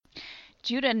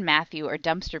Judah and Matthew are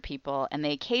dumpster people, and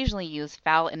they occasionally use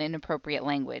foul and inappropriate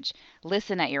language.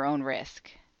 Listen at your own risk.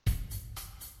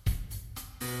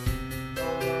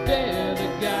 They're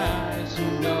the guys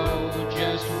who know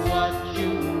just what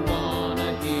you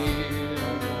wanna hear.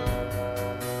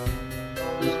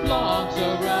 These blogs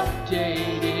are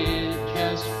updated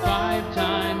just 5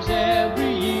 times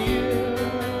every year.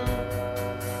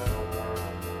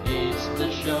 It's the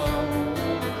show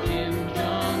of Kim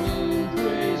Jong-un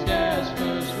praised as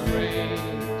first rate.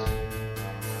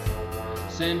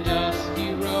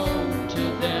 Sandusky wrote to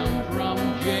them from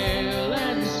jail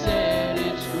and said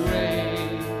it's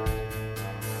great.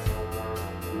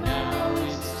 Now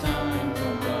it's time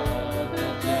for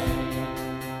Brother Day.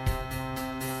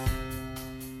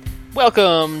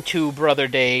 Welcome to Brother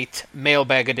Date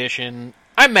Mailbag Edition.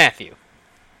 I'm Matthew.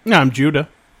 I'm Judah.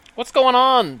 What's going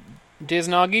on,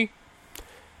 Diznoggy?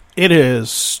 It is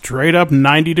straight up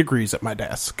 90 degrees at my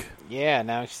desk. Yeah,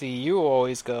 now see, you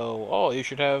always go, oh, you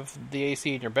should have the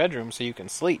AC in your bedroom so you can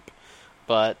sleep.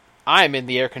 But I'm in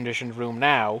the air-conditioned room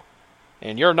now,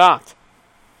 and you're not.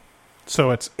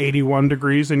 So it's 81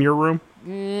 degrees in your room?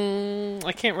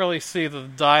 I can't really see the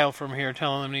dial from here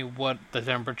telling me what the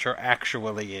temperature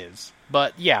actually is.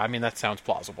 But yeah, I mean, that sounds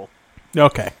plausible.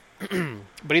 Okay.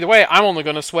 But either way, I'm only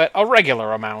going to sweat a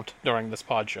regular amount during this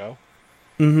pod show.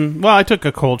 Well, I took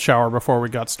a cold shower before we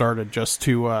got started just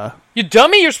to, You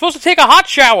dummy, you're supposed to take a hot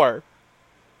shower!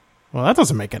 Well, that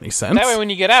doesn't make any sense. That way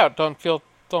when you get out, don't feel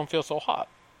so hot.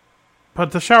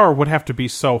 But the shower would have to be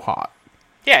so hot.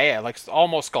 Yeah, like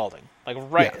almost scalding.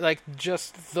 Yeah. Like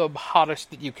just the hottest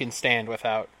that you can stand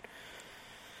without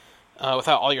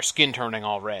all your skin turning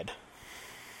all red.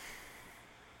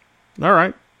 All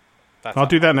right. That's I'll how-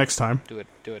 do that next time. Do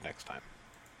it next time.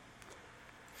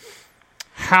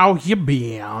 How you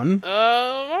been?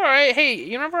 Alright, hey,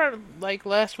 you remember, like,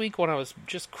 last week when I was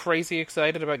just crazy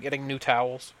excited about getting new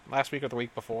towels? Last week or the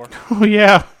week before? Oh,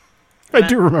 yeah. I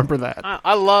do remember that.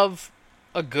 I love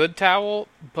a good towel,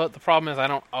 but the problem is I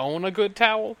don't own a good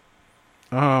towel.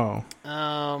 Oh.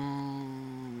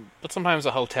 But sometimes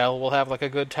a hotel will have, like, a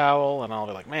good towel, and I'll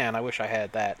be like, man, I wish I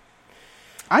had that.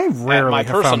 I rarely my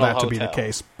have found personal that to be the hotel.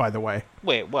 case, by the way.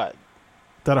 Wait, what?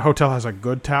 That a hotel has a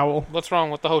good towel. What's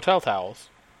wrong with the hotel towels?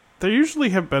 They usually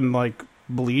have been, like,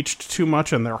 bleached too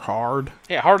much and they're hard.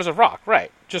 Yeah, hard as a rock,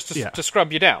 right. Just to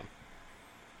scrub you down.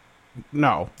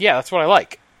 No. Yeah, that's what I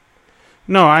like.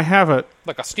 No, I have it.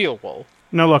 Like a steel wool.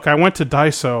 No, look, I went to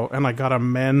Daiso and I got a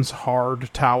men's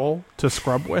hard towel to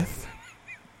scrub with.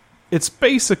 It's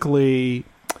basically...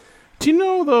 Do you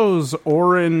know those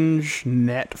orange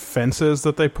net fences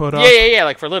that they put up? Yeah,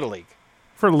 like for Little League.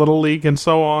 For Little League and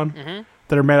so on? Mm-hmm.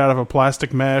 That are made out of a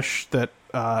plastic mesh that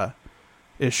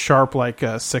is sharp like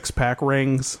six-pack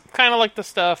rings. Kind of like the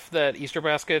stuff that Easter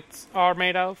baskets are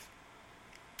made of.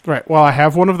 Right, well, I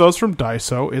have one of those from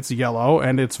Daiso. It's yellow,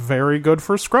 and it's very good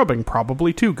for scrubbing.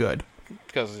 Probably too good.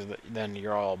 Because then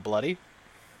you're all bloody.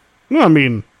 No, I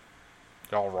mean...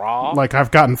 You're all raw. Like,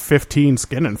 I've gotten 15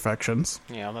 skin infections.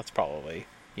 Yeah, that's probably...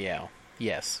 Yeah.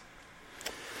 Yes.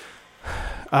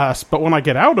 But when I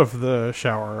get out of the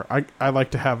shower, I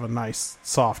like to have a nice,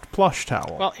 soft, plush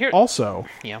towel. Well, here... Also,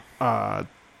 Yeah.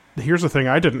 here's the thing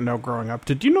I didn't know growing up.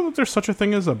 Did you know that there's such a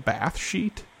thing as a bath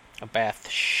sheet? A bath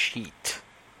sheet.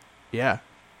 Yeah.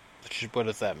 What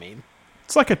does that mean?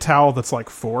 It's like a towel that's like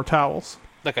 4 towels.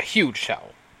 Like a huge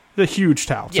towel. The huge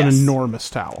towel. It's Yes. an enormous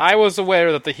towel. I was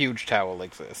aware that the huge towel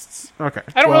exists. Okay.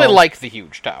 I don't really like the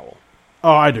huge towel.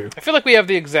 Oh, I do. I feel like we have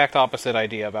the exact opposite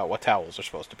idea about what towels are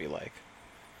supposed to be like.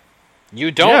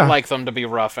 You don't like them to be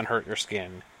rough and hurt your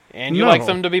skin. And you No. like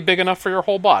them to be big enough for your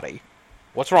whole body.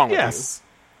 What's wrong with Yes.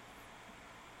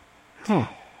 you?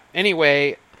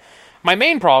 Anyway, my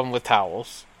main problem with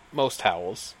towels, most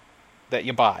towels, that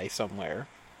you buy somewhere,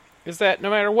 is that no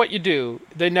matter what you do,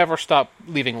 they never stop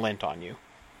leaving lint on you.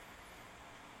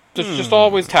 There's just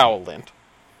always towel lint.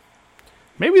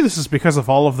 Maybe this is because of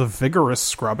all of the vigorous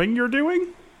scrubbing you're doing?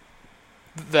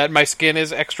 That my skin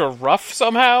is extra rough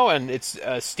somehow, and it's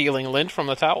stealing lint from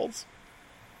the towels.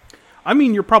 I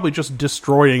mean, you're probably just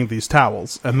destroying these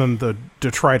towels, and then the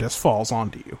detritus falls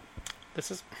onto you.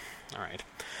 This is... Alright.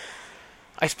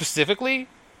 I specifically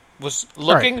was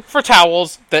looking for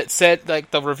towels that said,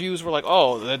 like, the reviews were like,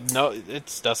 oh, no,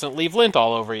 it doesn't leave lint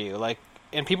all over you. Like,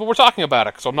 and people were talking about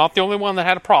it, so I'm not the only one that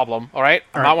had a problem, alright?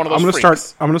 I'm not one of those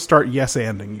freaks. I'm gonna start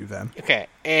yes-anding you then. Okay,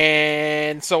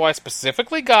 and so I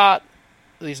specifically got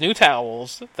these new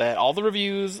towels that all the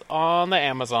reviews on the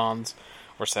Amazons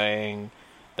were saying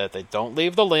that they don't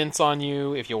leave the lints on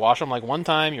you. If you wash them like one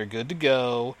time, you're good to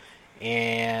go.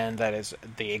 And that is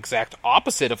the exact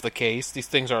opposite of the case. These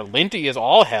things are linty as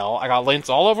all hell. I got lints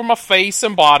all over my face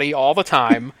and body all the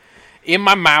time. In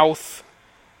my mouth.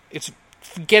 It's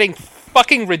getting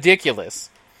fucking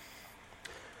ridiculous.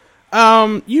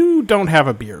 You don't have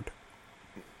a beard.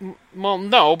 Well,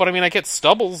 no, but I mean, I get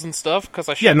stubbles and stuff because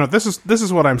I should. Yeah, no, this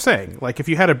is what I'm saying. Like, if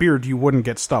you had a beard, you wouldn't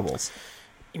get stubbles.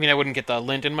 You mean I wouldn't get the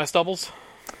lint in my stubbles?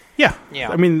 Yeah. Yeah.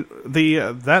 I mean,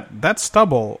 the that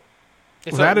stubble...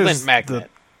 It's that a is lint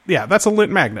magnet. Yeah, that's a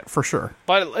lint magnet, for sure.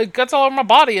 But it gets all over my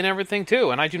body and everything,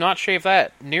 too, and I do not shave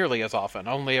that nearly as often.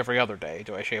 Only every other day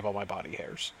do I shave all my body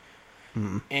hairs.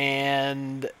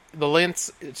 And the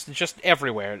lints, it's just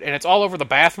everywhere. And it's all over the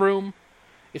bathroom.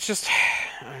 It's just...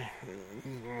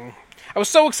 I was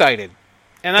so excited.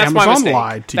 And that's Amazon my mistake.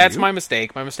 lied to That's you. my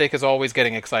mistake. My mistake is always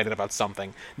getting excited about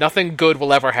something. Nothing good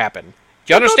will ever happen.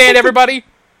 Do you understand, everybody?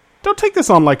 Don't take this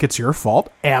on like it's your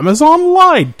fault. Amazon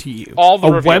lied to you. All the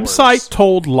a reviewers. website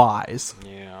told lies.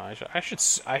 Yeah, I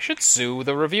should sue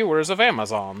the reviewers of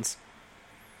Amazons.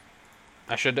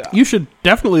 I should. You should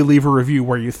definitely leave a review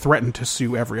where you threaten to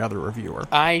sue every other reviewer.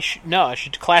 I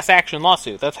should class action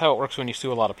lawsuit. That's how it works when you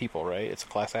sue a lot of people, right? It's a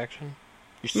class action.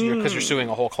 Because you're suing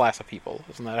a whole class of people.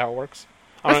 Isn't that how it works?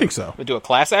 I think so. I'm gonna do a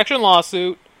class action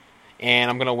lawsuit,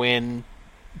 and I'm gonna win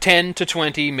 $10 to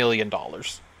 $20 million.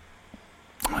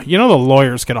 You know the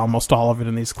lawyers get almost all of it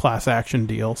in these class action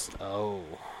deals. Oh.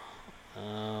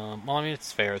 Well, I mean,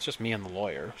 it's fair. It's just me and the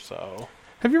lawyer, so...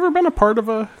 Have you ever been a part of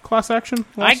a class action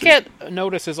lawsuit? I get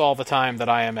notices all the time that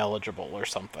I am eligible or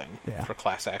something for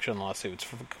class action lawsuits.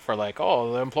 For like,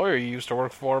 oh, the employer you used to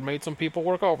work for made some people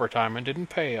work overtime and didn't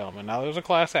pay them, and now there's a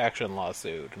class action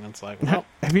lawsuit. And it's like, well...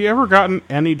 Have you ever gotten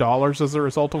any dollars as a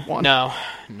result of one? No.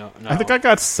 I think I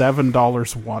got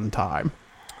 $7 one time.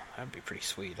 That'd be pretty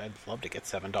sweet. I'd love to get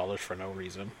 $7 for no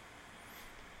reason.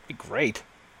 It'd be great.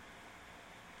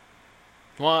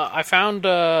 Well, I found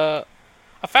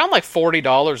like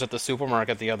 $40 at the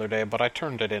supermarket the other day, but I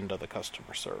turned it into the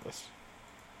customer service.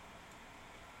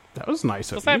 That was nice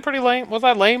of you. Was that pretty lame? Was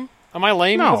that lame? Am I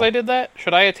lame No. because I did that?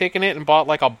 Should I have taken it and bought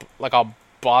like a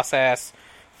boss ass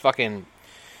fucking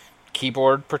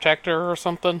keyboard protector or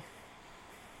something?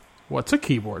 What's a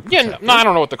keyboard Yeah, protector? no, I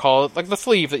don't know what to call it. Like the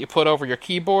sleeve that you put over your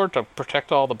keyboard to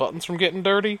protect all the buttons from getting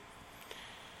dirty.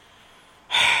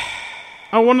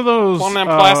 Oh, one of those... One of them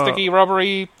plasticky,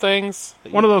 rubbery things.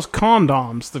 One of those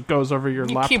condoms that goes over your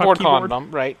laptop keyboard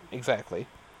condom, right? Exactly.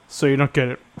 So you don't get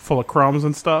it full of crumbs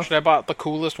and stuff? Should I bought the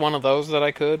coolest one of those that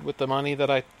I could with the money that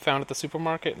I found at the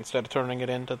supermarket instead of turning it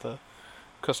into the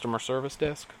customer service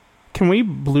desk? Can we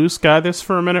blue sky this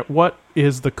for a minute? What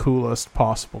is the coolest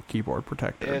possible keyboard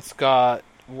protector? It's got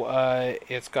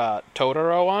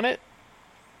Totoro on it.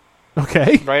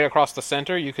 Okay. Right across the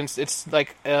center. You can. It's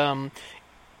like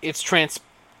it's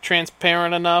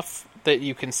transparent enough that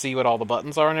you can see what all the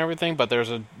buttons are and everything, but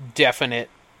there's a definite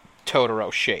Totoro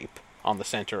shape on the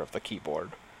center of the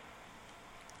keyboard.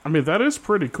 I mean, that is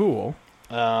pretty cool.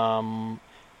 And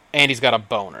he's got a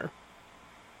boner.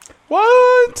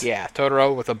 What? Yeah,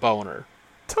 Totoro with a boner.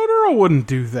 Totoro wouldn't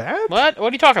do that. What?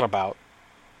 What are you talking about?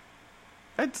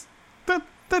 That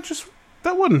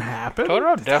wouldn't happen.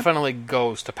 Totoro definitely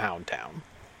goes to Pound Town.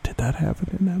 Did that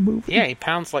happen in that movie? Yeah, he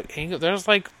pounds like... There's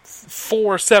like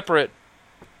 4 separate,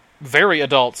 very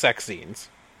adult sex scenes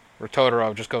where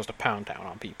Totoro just goes to Pound Town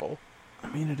on people. I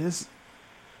mean, it is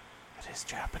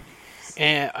Japanese.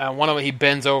 And one of them, he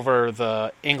bends over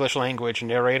the English language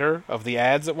narrator of the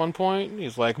ads at one point.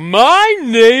 He's like, "My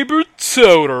neighbor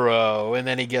Totoro," and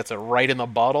then he gets it right in the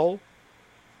bottle.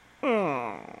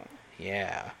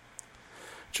 Yeah.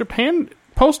 Japan,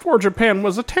 post-war Japan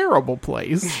was a terrible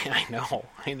place. I know.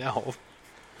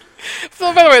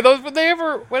 So, by the way,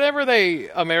 whenever they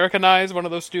Americanize one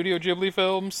of those Studio Ghibli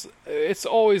films, it's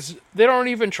always, they don't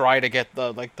even try to get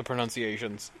the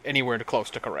pronunciations anywhere close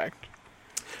to correct.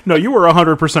 No, you were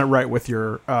 100% right with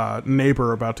your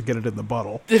neighbor about to get it in the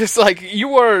bottle. It's like,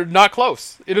 you are not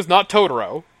close. It is not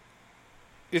Totoro.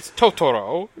 It's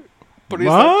Totoro. But he's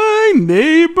My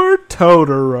neighbor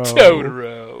Totoro.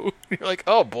 Totoro. You're like,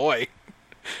 oh boy.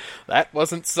 That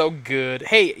wasn't so good.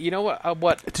 Hey, you know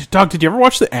what? Doug, did you ever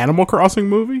watch the Animal Crossing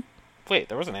movie? Wait,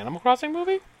 there was an Animal Crossing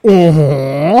movie?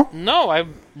 Uh-huh. No, I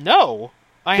Yeah,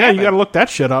 haven't. you gotta look that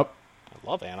shit up. I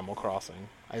love Animal Crossing.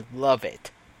 I love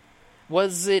it.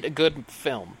 Was it a good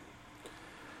film?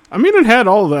 I mean, it had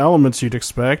all the elements you'd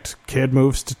expect. Kid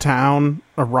moves to town,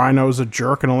 a rhino's a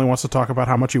jerk and only wants to talk about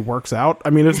how much he works out. I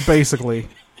mean, it's basically...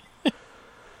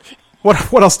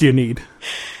 What else do you need?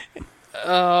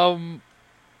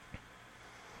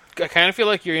 I kind of feel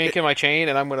like you're yanking my chain,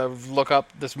 and I'm going to look up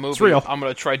this movie. It's real. I'm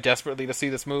going to try desperately to see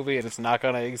this movie, and it's not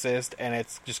going to exist, and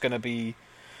it's just going to be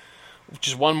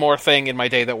just one more thing in my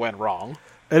day that went wrong.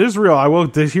 It is real. I will.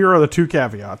 Here are the two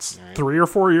caveats. Right. 3 or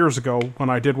 4 years ago, when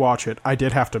I did watch it, I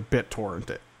did have to BitTorrent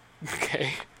it.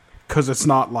 Okay. Because it's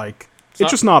not like... It's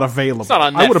just not available. It's not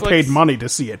on Netflix. I would have paid money to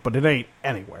see it, but it ain't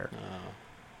anywhere.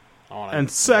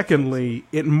 And secondly,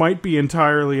 it might be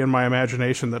entirely in my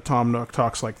imagination that Tom Nook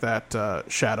talks like that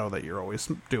shadow that you're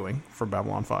always doing for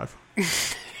Babylon 5.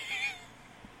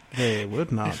 They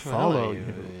would not follow you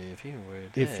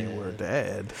if you were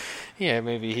dead. Yeah,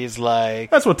 maybe he's like...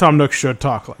 That's what Tom Nook should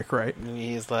talk like, right?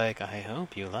 He's like, I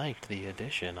hope you liked the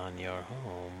addition on your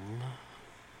home.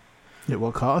 It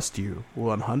will cost you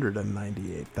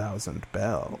 198,000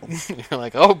 bells. You're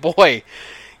like, oh boy,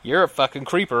 you're a fucking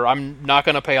creeper. I'm not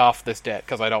going to pay off this debt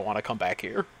because I don't want to come back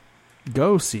here.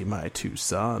 Go see my two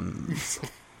sons.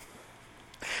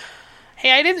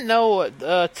 Hey, I didn't know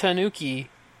Tanuki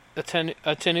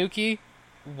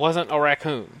wasn't a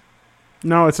raccoon.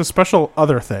 No, it's a special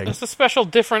other thing. It's a special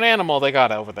different animal they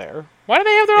got over there. Why do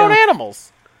they have their own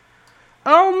animals?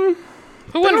 Who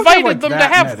invited them to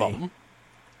have them?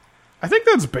 I think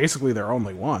that's basically their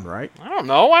only one, right? I don't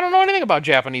know. I don't know anything about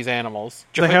Japanese animals.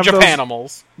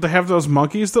 Japanimals. They have those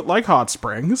monkeys that like hot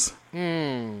springs.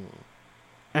 And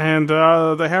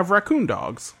they have raccoon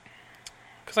dogs.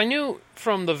 Because I knew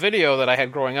from the video that I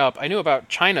had growing up, I knew about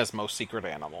China's most secret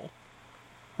animal.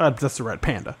 That's the red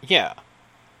panda. Yeah.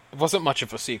 It wasn't much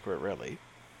of a secret, really.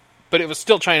 But it was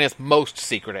still China's most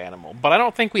secret animal. But I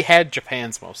don't think we had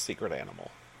Japan's most secret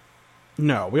animal.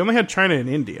 No, we only had China and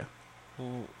India.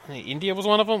 India was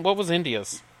one of them? What was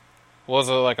India's? Was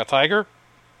it like a tiger?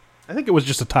 I think it was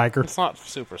just a tiger. It's not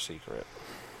super secret.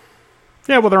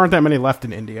 Yeah, well, there aren't that many left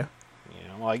in India.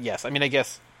 Yeah, well, yes. I mean, I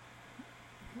guess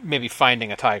maybe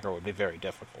finding a tiger would be very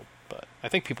difficult, but I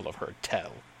think people have heard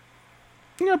tell.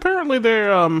 Yeah, apparently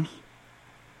they've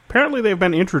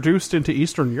been introduced into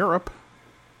Eastern Europe.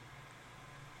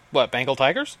 What, Bengal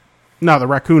tigers? No, the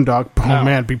raccoon dog. Oh, no.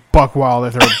 Man, it'd be buck wild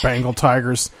if there were Bengal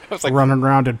tigers like, running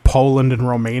around in Poland and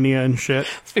Romania and shit.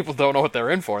 These people don't know what they're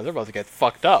in for. They're about to get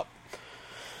fucked up.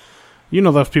 You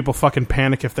know those people fucking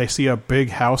panic if they see a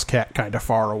big house cat kind of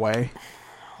far away.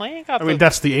 Well, they ain't got I mean,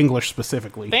 that's the English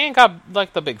specifically. They ain't got,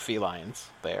 like, the big felines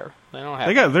there. They don't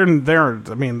have...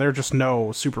 They're just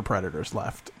no super predators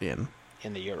left in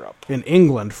the Europe. In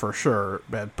England, for sure,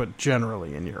 but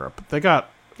generally in Europe. They got...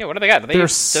 Yeah, what do they got? Do they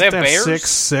have bears? 6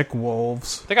 sick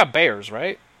wolves. They got bears,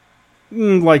 right?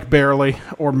 Like, barely,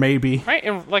 or maybe. Right?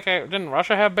 And, didn't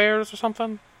Russia have bears or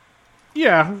something?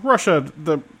 Yeah, Russia,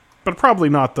 but probably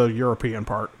not the European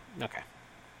part. Okay.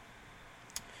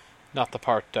 Not the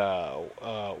part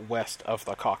west of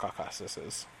the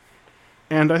Caucasus.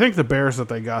 And I think the bears that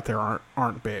they got there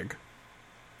aren't big.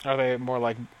 Are they more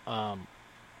like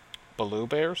Baloo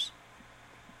bears?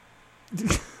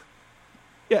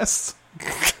 Yes.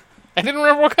 I didn't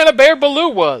remember what kind of bear Baloo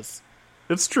was.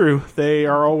 It's true. They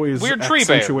are always weird tree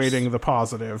accentuating bears. The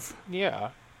positive. Yeah.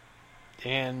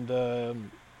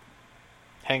 And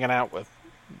hanging out with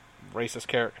racist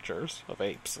caricatures of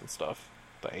apes and stuff.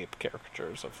 The ape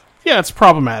caricatures of... Yeah, it's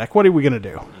problematic. What are we going to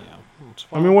do? Yeah.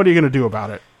 I mean, what are you going to do about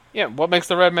it? Yeah, what makes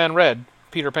the red man red?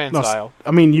 Peter Pan style.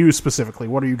 I mean, you specifically.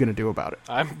 What are you going to do about it?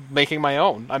 I'm making my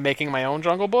own. I'm making my own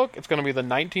Jungle Book. It's going to be the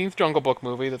 19th Jungle Book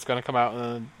movie that's going to come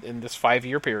out in this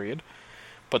 5-year period.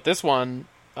 But this one,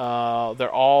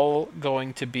 they're all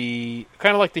going to be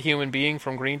kind of like the human being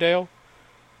from Greendale.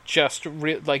 Just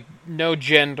no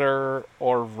gender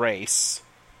or race.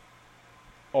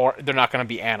 Or they're not going to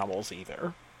be animals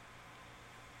either.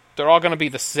 They're all going to be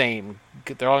the same.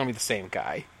 They're all going to be the same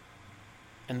guy.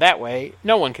 And that way,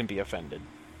 no one can be offended.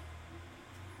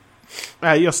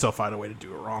 You'll still find a way to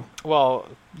do it wrong. Well,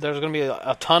 there's going to be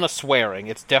a ton of swearing.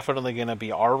 It's definitely going to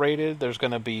be R-rated. There's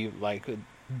going to be,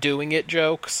 doing it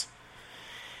jokes.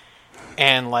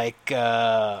 And,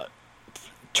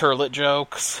 turlet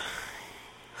jokes.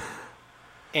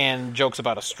 And jokes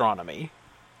about astronomy.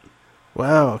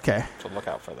 Well, okay. So look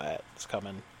out for that. It's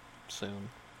coming soon.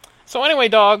 So anyway,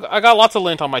 dog, I got lots of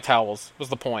lint on my towels, was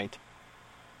the point.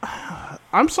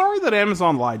 I'm sorry that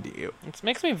Amazon lied to you. It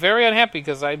makes me very unhappy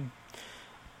because I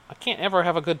can't ever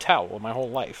have a good towel in my whole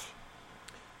life.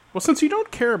 Well, since you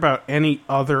don't care about any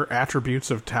other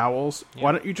attributes of towels,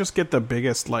 why don't you just get the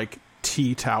biggest,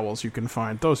 tea towels you can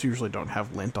find? Those usually don't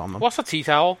have lint on them. What's a tea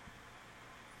towel?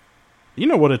 You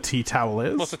know what a tea towel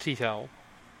is? What's a tea towel?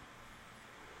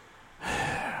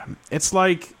 It's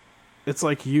like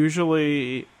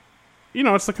usually,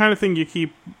 it's the kind of thing you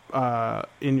keep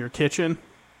in your kitchen.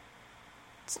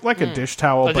 It's like a dish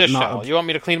towel, A but dish not towel. You want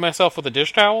me to clean myself with a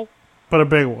dish towel? but a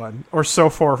big one, or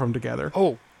so four of them together.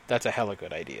 Oh, that's a hella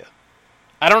good idea.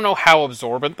 I don't know how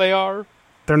absorbent they are.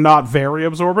 They're not very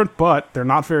absorbent, but they're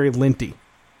not very linty.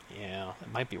 Yeah,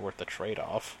 it might be worth the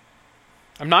trade-off.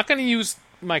 I'm not going to use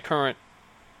my current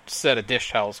set of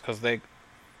dish towels because they...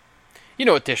 You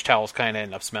know what dish towels kind of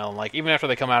end up smelling like. Even after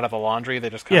they come out of the laundry, they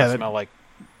just kind of smell like...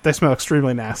 They smell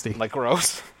extremely nasty. Like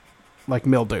gross. Like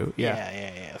mildew,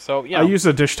 Yeah. So, I use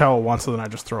a dish towel once and then I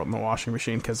just throw it in the washing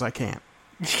machine because I can't.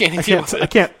 You can't deal with it. I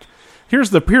can't. Here's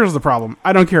the problem.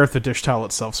 I don't care if the dish towel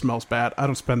itself smells bad. I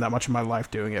don't spend that much of my life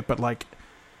doing it. But, like,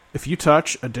 if you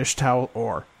touch a dish towel,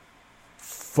 or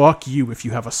fuck you if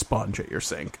you have a sponge at your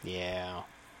sink. Yeah.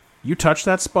 You touch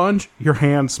that sponge, your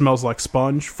hand smells like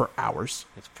sponge for hours.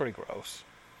 It's pretty gross.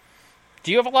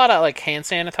 Do you have a lot of, like, hand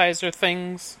sanitizer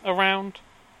things around?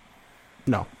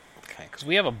 No. Okay, because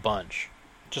we have a bunch.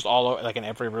 Just all over, like, in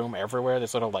every room, everywhere.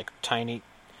 There's little, like, tiny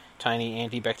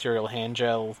antibacterial hand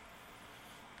gel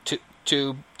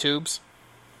tubes.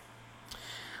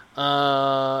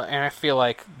 And I feel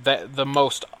like that the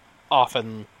most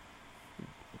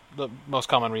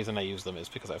common reason I use them is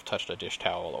because I've touched a dish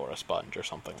towel or a sponge or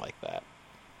something like that.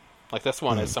 Like this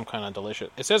one is some kind of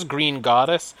delicious... It says Green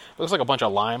Goddess. It looks like a bunch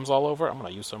of limes all over it. I'm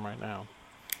going to use some right now.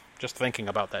 Just thinking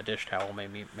about that dish towel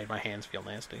made my hands feel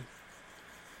nasty.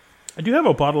 I do have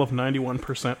a bottle of 91%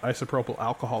 isopropyl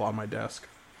alcohol on my desk.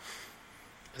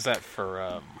 Is that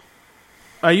for...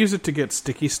 I use it to get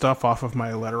sticky stuff off of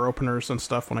my letter openers and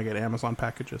stuff when I get Amazon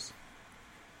packages.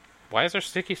 Why is there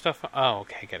sticky stuff? Oh,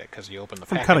 okay, I get it, because you open the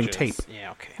From packages. cutting tape.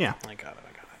 Yeah, okay. Yeah. I got it.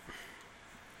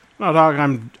 No, dog,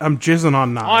 I'm jizzing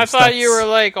on knives. Oh, I thought you were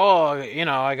like,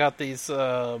 I got these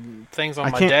things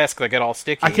on my desk that get all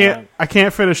sticky. I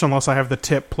can't finish unless I have the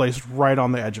tip placed right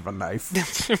on the edge of a knife.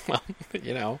 Well,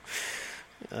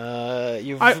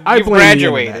 you've I blame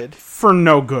graduated the for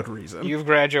no good reason. You've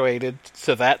graduated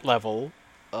to that level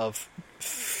of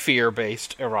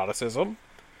fear-based eroticism.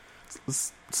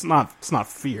 It's not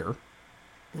fear.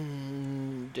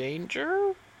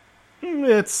 Danger?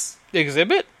 It's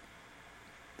exhibit.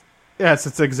 Yes,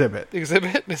 it's exhibit.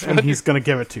 Exhibit? And he's going to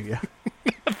give it to you.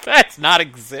 That's not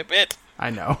exhibit. I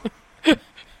know.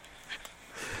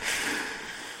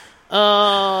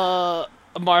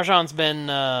 Marjan's been...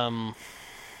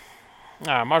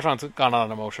 Marjan's gone on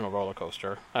an emotional roller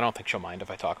coaster. I don't think she'll mind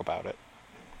if I talk about it.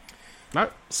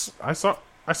 I saw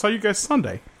you guys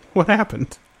Sunday. What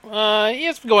happened?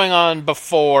 It's going on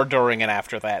before, during, and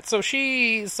after that. So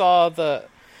she wanted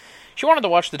to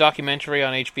watch the documentary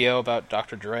on HBO about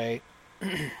Dr. Dre,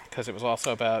 because it was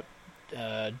also about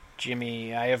Jimmy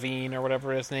Iovine, or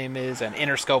whatever his name is, and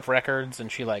Interscope Records,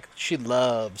 and she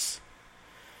loves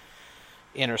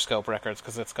Interscope Records,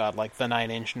 because it's got, like, the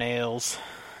Nine Inch Nails,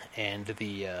 and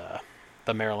the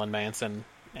Marilyn Manson,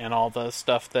 and all the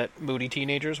stuff that moody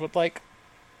teenagers would like.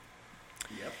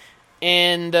 Yep.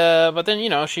 And, but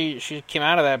then, she came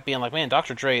out of that being like, man,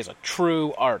 Dr. Dre is a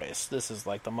true artist. This is,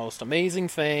 like, the most amazing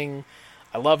thing.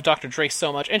 I love Dr. Dre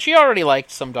so much. And she already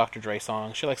liked some Dr. Dre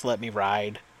songs. She likes Let Me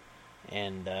Ride,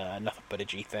 and Nothing But a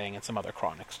G Thing, and some other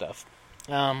Chronic stuff.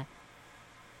 But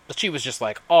she was just,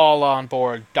 like, all on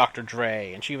board Dr.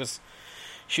 Dre, and she was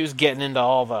getting into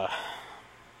all the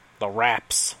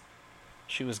raps.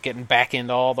 She was getting back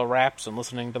into all the raps and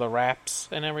listening to the raps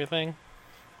and everything.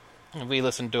 And we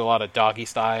listened to a lot of Doggy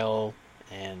Style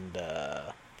and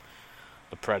The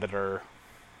Predator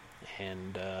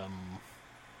and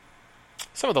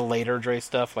some of the later Dre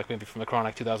stuff, like maybe from the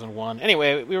Chronic 2001.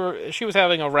 Anyway, she was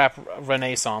having a rap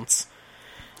renaissance.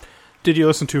 Did you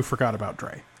listen to Forgot About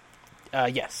Dre?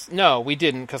 Yes. No, we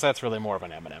didn't, because that's really more of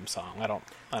an Eminem song. I don't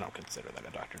consider that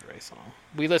a Dr. Dre song.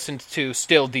 We listened to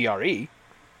Still D.R.E.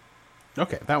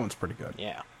 Okay, that one's pretty good.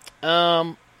 Yeah.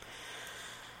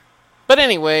 But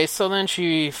anyway, so then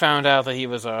she found out that he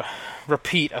was a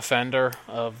repeat offender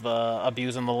of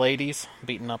abusing the ladies,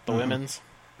 beating up the women's.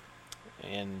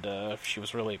 And she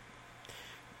was really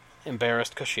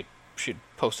embarrassed because she'd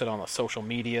posted on the social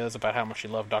medias about how much she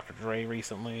loved Dr. Dre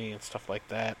recently and stuff like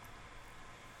that.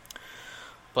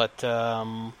 But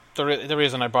the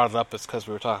reason I brought it up is because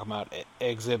we were talking about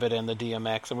Exhibit and the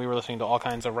DMX, and we were listening to all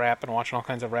kinds of rap and watching all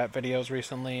kinds of rap videos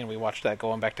recently, and we watched that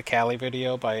Going Back to Cali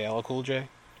video by LL Cool J.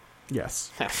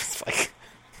 Yes. That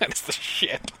is the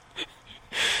shit.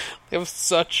 It was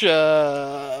such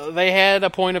they had a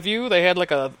point of view, they had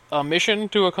like a mission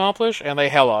to accomplish, and they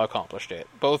hella accomplished it.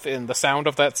 Both in the sound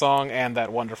of that song and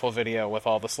that wonderful video with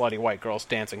all the slutty white girls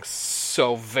dancing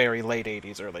so very late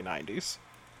 80s, early 90s.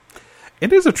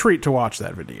 It is a treat to watch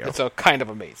that video. It's kind of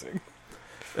amazing.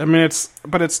 I mean, it's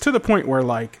to the point where,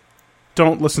 like,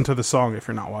 don't listen to the song if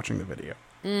you're not watching the video.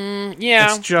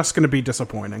 Yeah, It's just going to be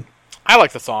disappointing. I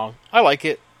like the song. I like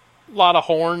it. A lot of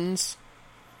horns.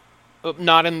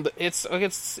 Not in the,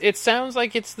 it sounds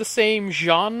like it's the same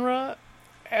genre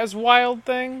as Wild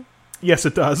Thing, Yes,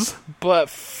 it does. but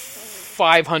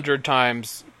 500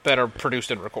 times better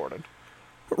produced and recorded.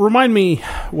 Remind me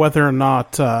whether or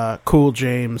not Cool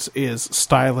James is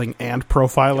styling and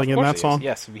profiling in that song.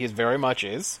 Yes, he very much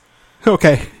is.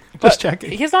 Okay, But just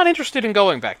checking. he's not interested in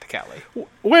going back to Cali.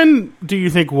 When do you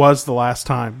think was the last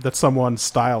time that someone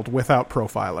styled without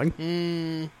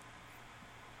profiling?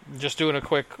 Just doing a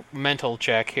quick mental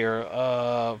check here.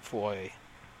 Boy.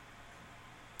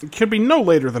 It could be no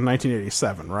later than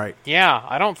 1987, right? Yeah,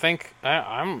 I don't think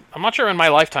I'm not sure in my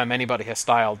lifetime anybody has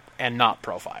styled and not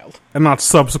profiled. And not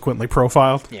subsequently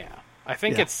profiled. Yeah, I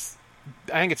think Yeah.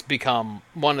 it's become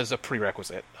one is a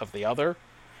prerequisite of the other.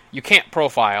 You can't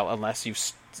profile unless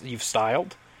you've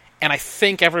styled, and I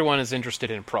think everyone is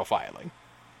interested in profiling.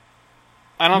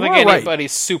 I don't think You are right.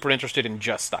 anybody's super interested in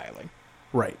just styling.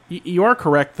 Right. You are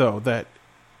correct, though, that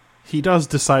he does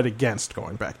decide against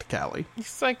going back to Cali.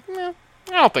 He's like, I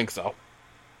don't think so.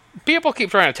 People keep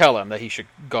trying to tell him that he should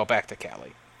go back to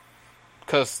Cali,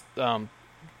 because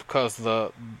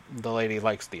the lady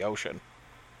likes the ocean.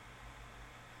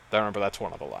 I remember that's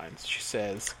one of the lines. She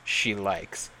says she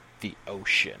likes the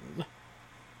ocean,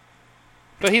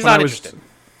 but he's When not I was- interested.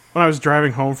 When I was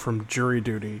driving home from jury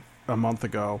duty a month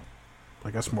ago,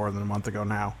 I guess more than a month ago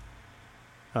now,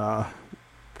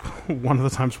 one of the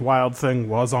times Wild Thing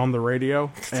was on the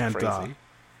radio, and crazy.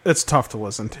 it's tough to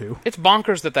listen to. It's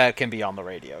bonkers that can be on the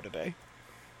radio today,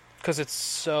 because it's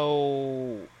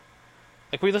so.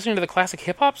 Like, were you listening to the classic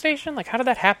hip hop station? Like, how did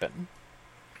that happen?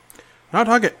 Not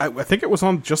talking. I think it was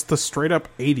on just the straight up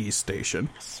 80s station.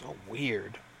 So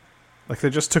weird. Like they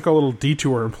just took a little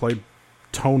detour and played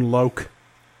Tone Loc.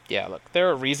 Yeah, look, there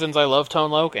are reasons I love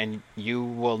Tone Loc, and you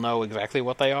will know exactly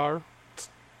what they are.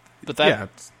 But that, Yeah,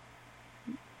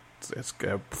 it's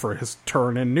for his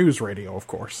turn in news radio, of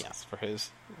course. yes, for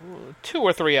his 2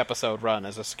 or 3 episode run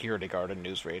as a security guard in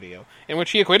news radio, in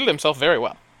which he acquitted himself very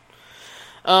well.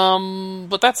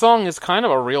 But that song is kind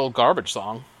of a real garbage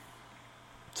song.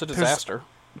 It's a disaster.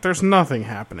 There's nothing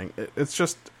happening. It's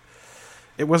just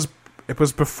it was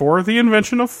before the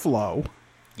invention of flow.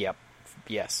 Yep.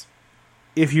 Yes.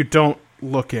 If you don't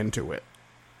look into it,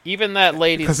 Even that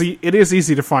lady's... because it is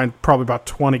easy to find probably about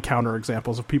 20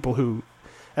 counterexamples of people who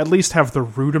at least have the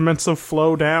rudiments of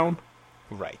flow down.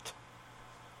 Right.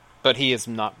 But he is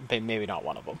not, maybe not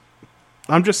one of them.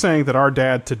 I'm just saying that our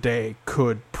dad today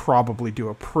could probably do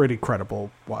a pretty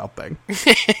credible Wild Thing.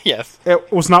 Yes.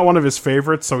 It was not one of his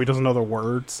favorites, so he doesn't know the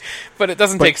words. But it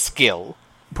doesn't take skill.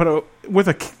 But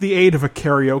with the aid of a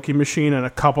karaoke machine and a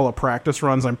couple of practice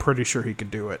runs, I'm pretty sure he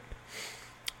could do it.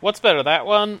 What's better, that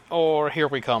one or Here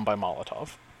We Come by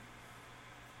Molotov?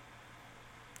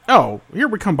 Oh, Here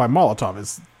We Come by Molotov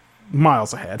is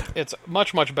miles ahead. It's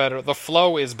much, much better. The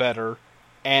flow is better,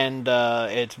 and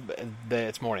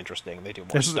it's more interesting. They do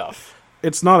more stuff.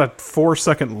 It's not a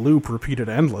 4-second loop repeated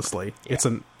endlessly. Yeah. It's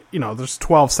there's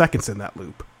 12 seconds in that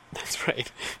loop. That's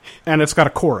right. And it's got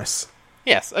a chorus.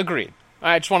 Yes, agreed.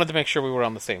 I just wanted to make sure we were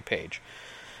on the same page.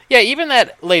 Yeah, even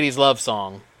that Ladies Love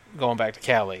song, going back to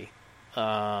Cali,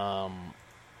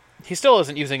 he still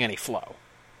isn't using any flow.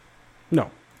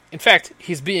 No. In fact,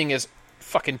 he's being as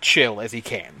fucking chill as he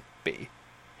can be.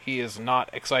 He is not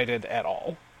excited at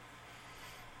all.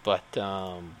 But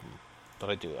I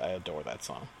adore that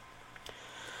song.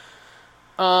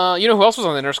 You know who else was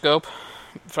on the Interscope?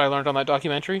 If I learned on that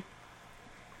documentary?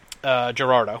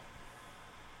 Gerardo.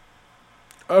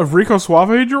 Rico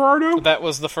Suave Gerardo? That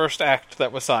was the first act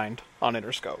that was signed on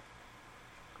Interscope.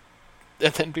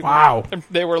 And then people, Wow.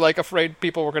 they were like afraid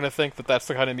people were going to think that that's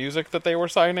the kind of music that they were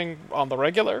signing on the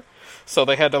regular. So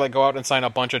they had to like go out and sign a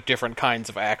bunch of different kinds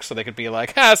of acts so they could be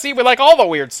like, see, we like all the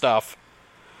weird stuff.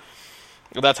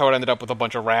 That's how it ended up with a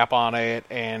bunch of rap on it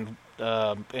and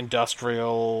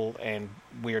industrial and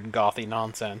weird gothy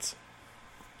nonsense.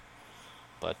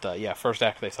 But yeah, first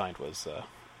act they signed was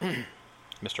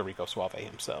Mr. Rico Suave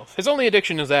himself. His only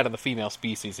addiction is that of the female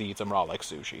species. He eats them raw like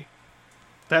sushi.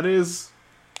 That is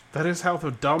how the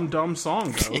dumb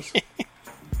song goes.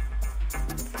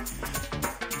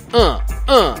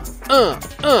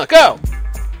 Go!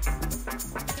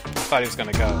 Thought he was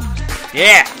gonna go.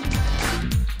 Yeah!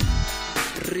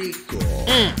 Rico.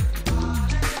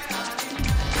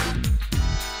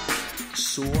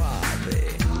 Suave.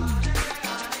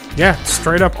 Yeah,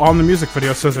 straight up on the music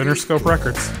video says Interscope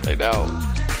Records. I know.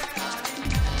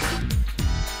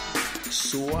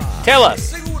 Suave. Tell us.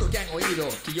 Seguro que han oído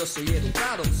que yo soy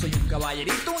educado, soy un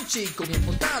caballerito, un chico bien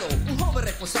portado, un joven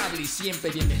responsable y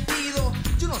siempre bien vestido.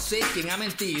 no sé quién ha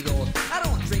mentido. I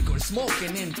don't drink or smoke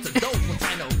and into dope with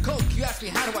I know coke. You ask me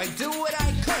how do I do it,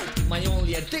 I cope. My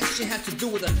only addiction has to do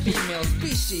with a female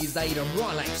species. I eat them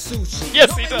raw like sushi.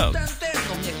 Yes, he does.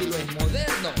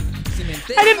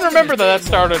 I didn't remember that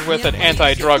started with an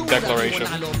anti-drug declaration.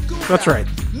 That's right.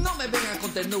 No me vengan con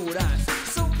ternuras.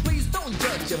 So please don't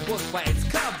judge a book by its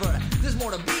cover. There's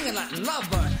more to being a Latin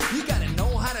lover. You gotta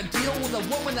know how to deal with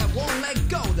a woman that won't let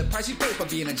go. The price you pay for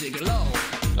being a gigolo.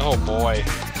 Oh boy.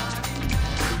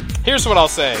 Here's what I'll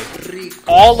say.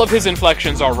 All of his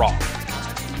inflections are wrong.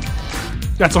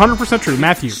 That's 100% true.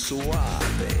 Matthew,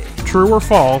 true or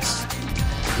false,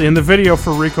 in the video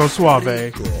for Rico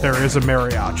Suave, there is a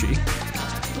mariachi.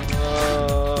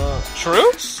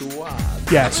 True?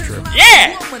 Yeah, it's true.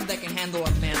 Yeah!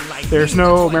 There's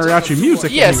no mariachi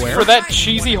music Yes, anywhere. for that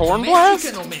cheesy horn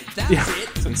blast? Yeah.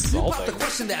 It's insulting.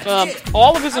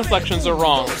 All of his inflections are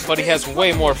wrong, but he has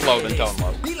way more flow than Tone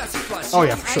Loc. Oh,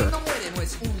 yeah, for sure.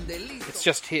 It's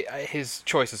just his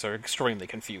choices are extremely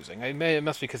confusing. It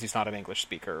must be because he's not an English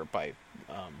speaker by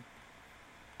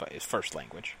his first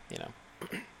language, you know.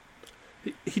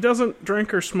 He doesn't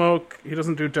drink or smoke. He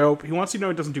doesn't do dope. He wants you to know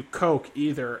he doesn't do coke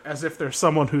either, as if there's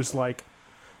someone who's like,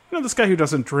 you know, this guy who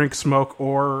doesn't drink, smoke,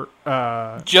 or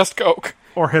Just coke.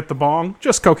 or hit the bong.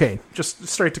 Just cocaine. Just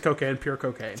straight to cocaine, pure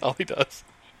cocaine. That's all he does.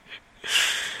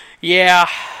 Yeah.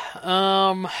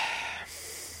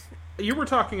 You were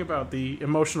talking about the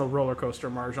emotional roller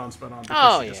coaster Marjan's been on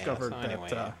because she discovered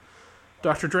that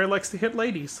Dr. Dre likes to hit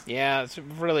ladies. Yeah, it's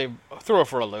really threw her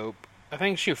for a loop. I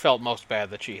think she felt most bad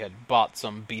that she had bought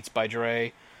some Beats by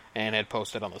Dre and had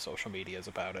posted on the social medias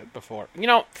about it before. You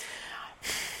know,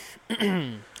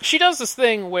 she does this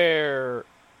thing where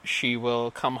she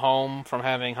will come home from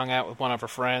having hung out with one of her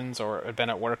friends or had been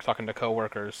at work talking to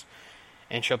coworkers,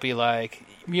 and she'll be like,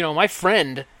 you know, my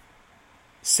friend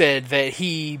said that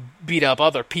he beat up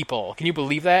other people. Can you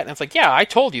believe that? And it's like, yeah, I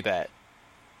told you that.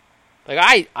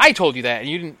 Like, I told you that, and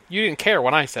you didn't care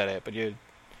when I said it, but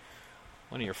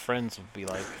one of your friends would be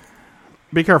like...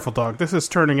 Be careful, dog. This is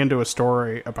turning into a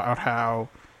story about how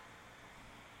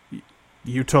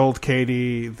you told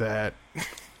Katie that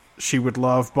she would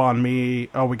love Banh Mi.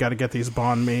 Oh, we got to get these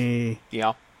Banh Mi.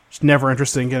 Yeah. She's never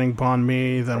interested in getting Banh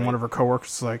Mi. Then one of her coworkers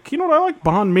is like, you know what, I like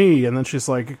Banh Mi. And then she's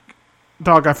like,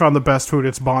 dog, I found the best food.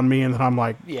 It's Banh Mi. And then I'm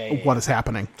like, what is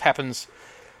happening? It happens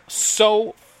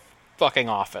so fucking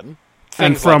often.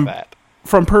 And Things like that.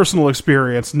 From personal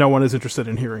experience, no one is interested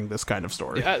in hearing this kind of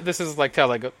story. This is like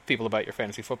telling people about your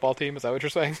fantasy football team. Is that what you're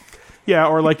saying? Yeah,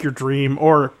 or like your dream,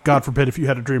 or God forbid if you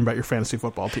had a dream about your fantasy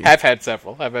football team. I've had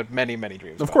several. I've had many, many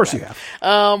dreams. Of course you have.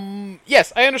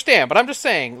 Yes, I understand, but I'm just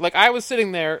saying, like, I was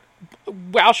sitting there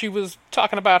while she was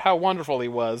talking about how wonderful he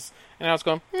was, and I was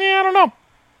going, I don't know.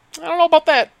 I don't know about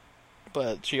that.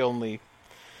 But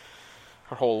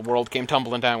her whole world came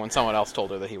tumbling down when someone else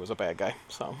told her that he was a bad guy.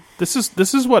 So this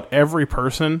is what every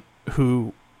person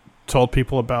who told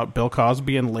people about Bill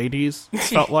Cosby and ladies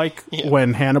felt like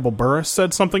when Hannibal Buress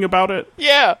said something about it.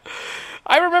 Yeah,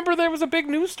 I remember there was a big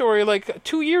news story like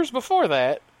 2 years before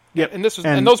that. Yep. and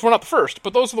those were not the first,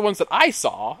 but those are the ones that I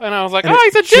saw, and I was like,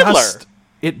 he's a diddler.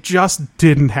 It just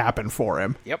didn't happen for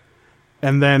him. Yep.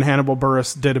 And then Hannibal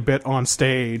Buress did a bit on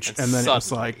stage, and then it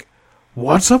was like,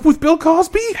 what's up with Bill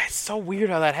Cosby? It's so weird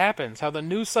how that happens. How the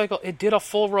news cycle, it did a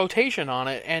full rotation on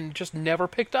it and just never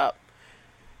picked up.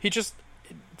 He just,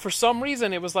 for some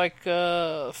reason, it was like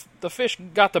the fish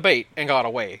got the bait and got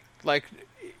away. Like,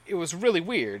 it was really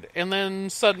weird. And then,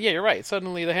 you're right.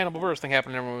 Suddenly the Hannibal Buress thing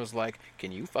happened and everyone was like,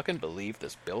 can you fucking believe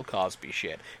this Bill Cosby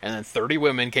shit? And then 30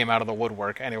 women came out of the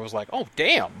woodwork and it was like, oh,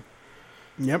 damn.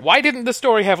 Yep. Why didn't this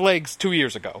story have legs 2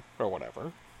 years ago or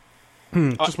whatever?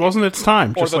 Just wasn't its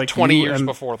time. Or just the like 20 you years and,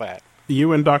 before that.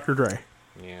 You and Dr. Dre.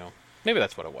 Yeah. Maybe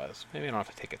that's what it was. Maybe I don't have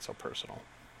to take it so personal.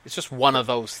 It's just one of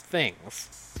those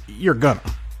things. You're gonna.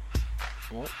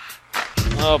 What?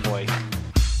 Oh, boy.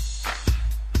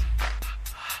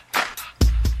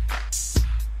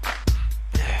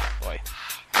 Boy.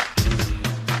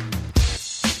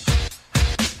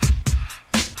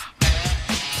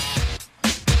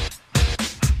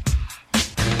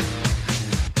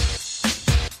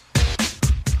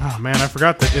 Oh, man, I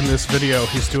forgot that in this video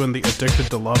he's doing the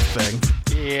Addicted to Love thing.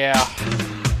 Yeah.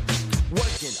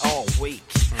 Working all week,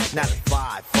 9 to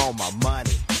 5 for my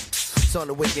money. So when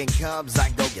the weekend comes, I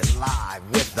go get live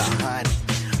with the honey.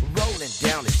 Rolling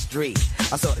down the street,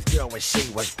 I saw this girl when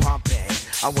she was pumping.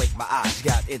 I winked my eyes,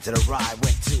 got into the ride,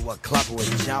 went to a club, was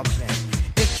jumping.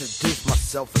 Introduced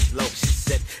myself as Loke, she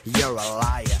said, you're a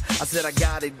liar. I said, I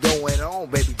got it going on,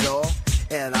 baby doll.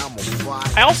 And I'm a fire.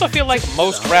 I also feel like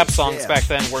most rap songs back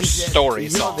then were story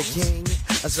You're the songs. king.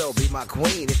 So be my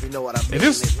queen if you know what I mean. It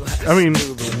is. Let's I mean,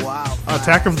 do the wild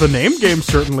Attack of the Name game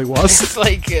certainly was. It's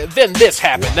like, then this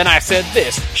happened, then I said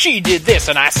this. She did this,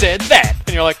 and I said that.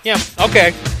 And you're like, yeah,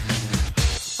 okay.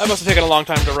 That must have taken a long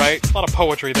time to write. A lot of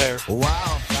poetry there.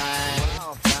 wild thing,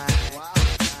 wild thing, wild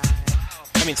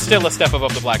thing. I mean, still a step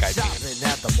above the Black Eyed Peas.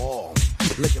 Shopping at the mall,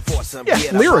 looking for some Yeah,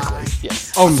 gear to lyrically. buy.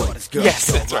 Yes. Only. Saw this girl Yes,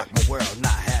 so that's rock right. my world, and I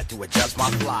had to adjust my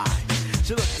fly.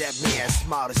 She looked at me and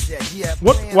smiled and said, "Yeah."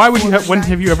 What? plan Why would you for have? the When night.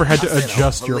 have you ever had to I said,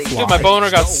 adjust your "Hopefully." fly? Dude, my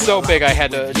boner got so big I had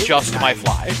to adjust my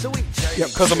fly.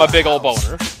 Because of my big old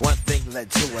boner.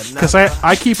 Because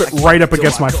I keep it right up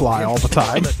against my fly all the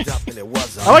time.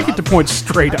 I like it to point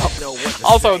straight up.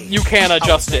 Also, you can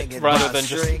adjust it rather than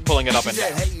just pulling it up and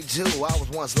down. Hey, you too. I was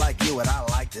once like you, and I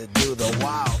like to do the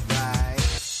wild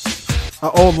thing.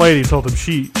 An old lady told him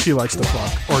she likes to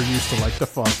fuck, or used to like to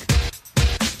fuck.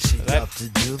 She loved to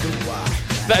do the wild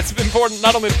thing. That's important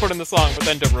not only to put in the song, but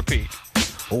then to repeat.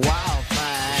 Wild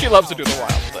thing. She loves to do the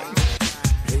wild thing.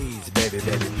 Please, baby,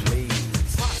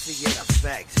 please. Posse in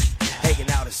effect. Hanging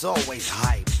out is always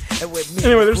hype. And with me,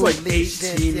 Anyway, there's like cool 18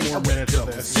 shit, more and minutes of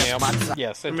with this. just Yeah, my time.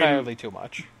 yes, entirely too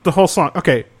much. The whole song.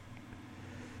 Okay.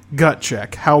 Gut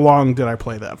check. How long did I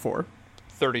play that for?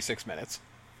 36 minutes.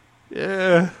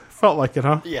 Yeah, felt like it,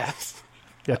 huh? Yes.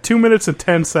 Yeah, 2 minutes and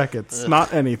 10 seconds.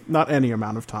 Not any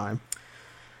amount of time.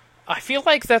 I feel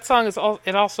like that song is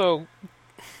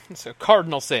it's a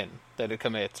cardinal sin that it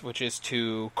commits, which is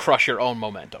to crush your own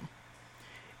momentum.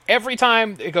 Every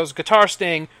time it goes guitar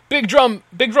sting, big drum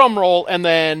roll, and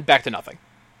then back to nothing.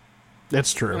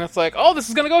 It's And true. it's like, oh, this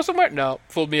is gonna go somewhere. No,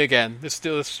 fooled me again. This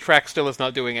track still is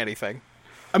not doing anything.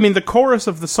 I mean, the chorus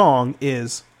of the song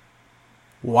is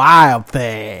Wild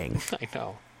Thing. I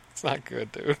know it's not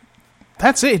good, dude.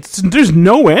 That's it. There's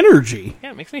no energy.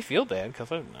 Yeah, it makes me feel bad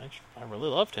because I really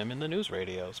loved him in the news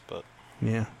radios, but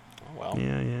Yeah. oh well.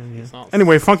 Yeah. He's not-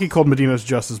 Anyway, Funky Cold Medina is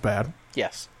just as bad.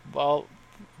 Yes. Well,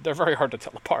 they're very hard to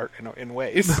tell apart in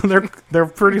ways. They're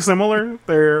pretty similar.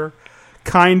 They're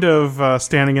kind of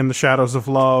standing in the shadows of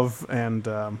love and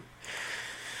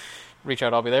Reach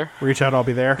out, I'll be there. Reach Out, I'll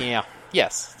Be There. Yeah.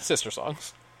 Yes. Sister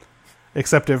songs.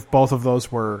 Except if both of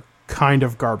those were kind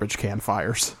of garbage can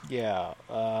fires. Yeah.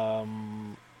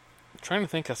 Trying to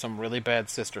think of some really bad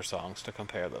sister songs to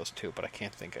compare those two, but I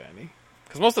can't think of any.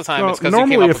 Because most of the time Well, it's because you came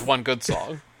normally up if- with one good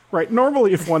song. Right.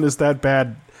 Normally, if one is that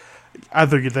bad,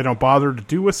 either they don't bother to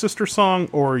do a sister song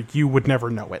or you would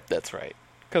never know it. That's right.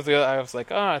 Because I was like,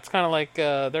 it's kind of like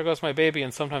There Goes My Baby,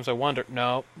 and Sometimes I Wonder.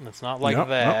 No, it's not like Nope,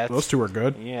 that. nope, those two are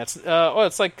good. Yeah,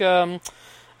 it's like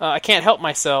I Can't Help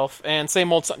Myself, and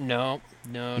Same Old Song. No,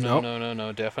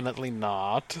 definitely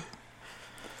not.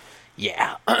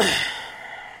 Yeah.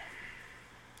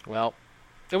 Well,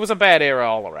 it was a bad era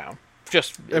all around.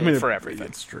 Just for everything.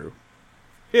 It's true.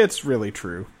 It's really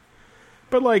true.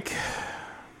 But, like,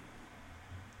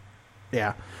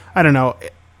 yeah, I don't know.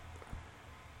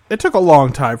 It took a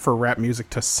long time for rap music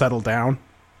to settle down.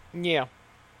 Yeah.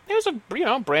 It was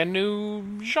a brand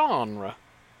new genre.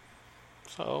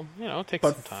 So, it takes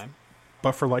some time.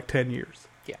 But for like 10 years.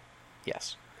 Yeah.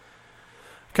 Yes.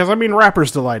 Because, I mean,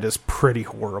 Rapper's Delight is pretty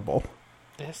horrible.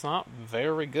 It's not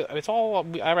very good. It's all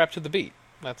I rap to the beat.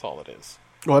 That's all it is.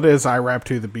 Well, it is I rap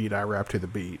to the beat, I rap to the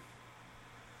beat.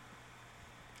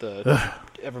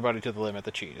 Everybody to the limit,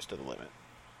 the cheat is to the limit.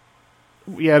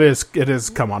 Yeah, it is. It is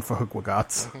Come On for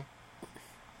Hookwagots. Mm-hmm.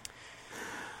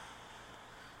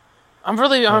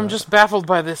 I'm just baffled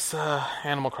by this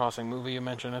Animal Crossing movie you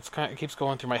mentioned. It keeps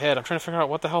going through my head. I'm trying to figure out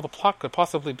what the hell the plot could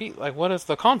possibly be. Like, what is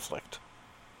the conflict?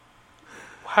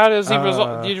 How does he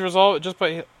resolve? Did you resolve it just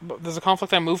by? There's a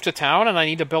conflict. I moved to town and I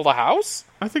need to build a house.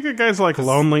 I think a guy's like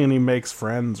lonely and he makes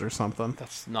friends or something.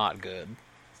 That's not good.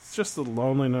 It's just the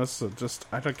loneliness of just.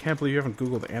 Can't believe you haven't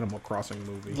Googled the Animal Crossing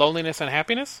movie. Loneliness and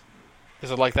happiness?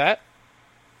 Is it like that?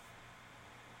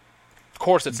 Of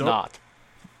course it's not.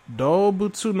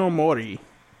 Dobutsu no Mori,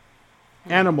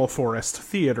 Animal Forest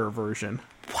theater version,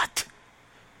 What?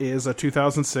 is a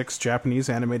 2006 Japanese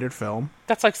animated film.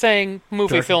 That's like saying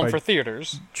movie Directed film by- for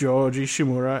theaters. Joji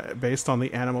Shimura, based on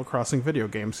the Animal Crossing video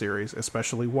game series,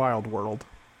 especially Wild World.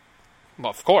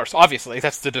 Well, of course, obviously,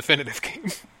 that's the definitive game.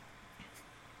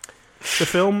 The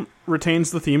film retains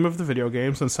the theme of the video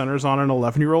games and centers on an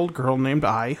 11-year-old girl named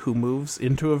Ai who moves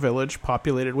into a village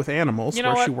populated with animals You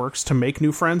know where she what? works to make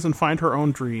new friends and find her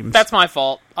own dreams. That's my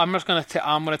fault. I'm just gonna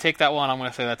I'm gonna take that one. I'm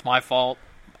gonna say that's my fault.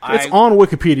 It's on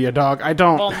Wikipedia, dog. I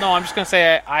don't... Well, no, I'm just gonna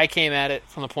say I came at it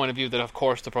from the point of view that, of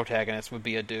course, the protagonist would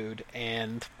be a dude,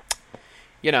 and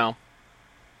I'm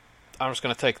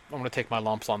gonna take my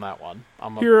lumps on that one.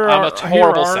 I'm a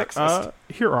horrible sexist.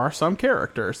 Here are some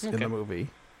characters in Okay. the movie.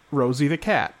 Rosie the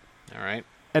cat, All right.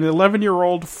 An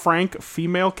 11-year-old frank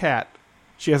female cat.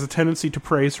 She has a tendency to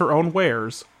praise her own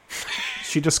wares.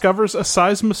 She discovers a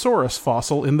Seismosaurus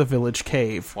fossil in the village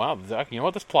cave. Wow, you know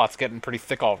what? This plot's getting pretty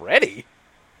thick already.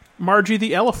 Margie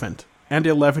the elephant. And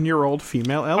 11-year-old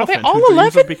female elephant all who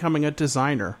dreams 11? of becoming a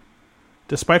designer.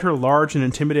 Despite her large and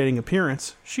intimidating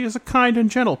appearance, she is a kind and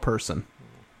gentle person.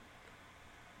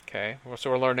 Okay, so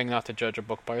we're learning not to judge a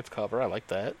book by its cover. I like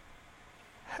that.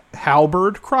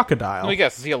 Halberd crocodile. Let me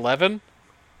guess, is he 11?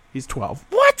 He's 12.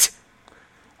 What?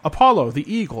 Apollo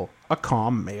the eagle, a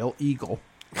calm male eagle.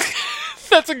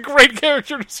 That's a great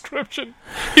character description.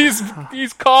 He's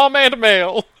calm and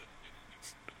male.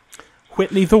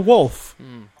 Whitney the wolf,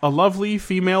 a lovely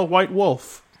female white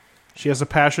wolf. She has a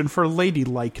passion for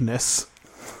ladylikeness.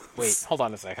 Wait, hold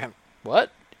on a second.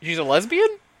 What? She's a lesbian?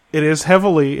 It is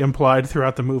heavily implied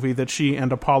throughout the movie that she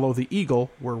and Apollo the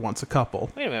eagle were once a couple.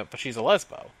 Wait a minute, but she's a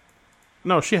lesbo.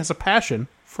 No, she has a passion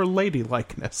for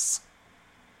ladylikeness.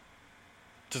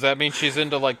 Does that mean she's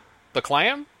into, like, the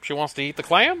clam? She wants to eat the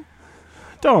clam?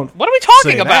 Don't. What are we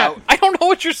talking say about? that. I don't know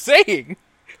what you're saying.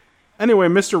 Anyway,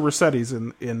 Mr. Rossetti's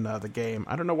in the game.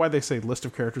 I don't know why they say list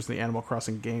of characters in the Animal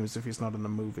Crossing games if he's not in the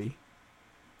movie.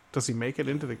 Does he make it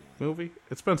into the movie?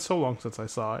 It's been so long since I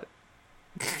saw it.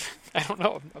 I don't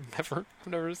know. I've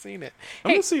never seen it.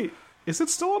 I'm gonna see. Is it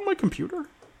still on my computer?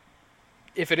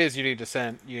 If it is, you need to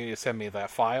send me that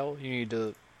file. You need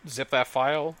to zip that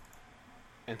file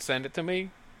and send it to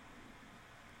me.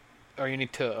 Or you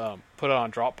need to put it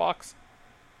on Dropbox.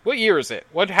 What year is it?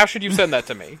 How should you send that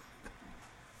to me?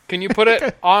 Can you put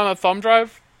it on a thumb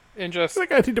drive and just I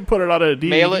think I need to put it on a DVD.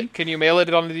 mail it? Can you mail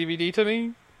it on the DVD to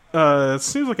me? It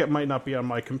seems like it might not be on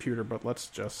my computer, but let's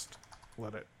just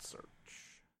let it search.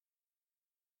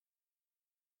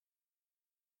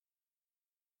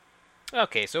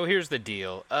 Okay, so here's the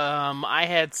deal. I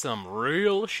had some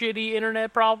real shitty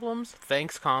internet problems,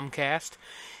 thanks Comcast,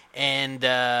 and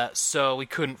so we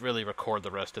couldn't really record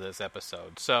the rest of this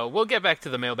episode. So we'll get back to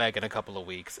the mailbag in a couple of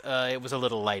weeks. It was a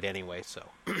little light anyway, so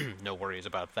no worries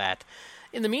about that.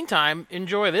 In the meantime,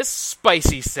 enjoy this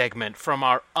spicy segment from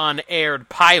our unaired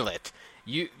pilot.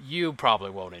 You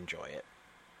probably won't enjoy it.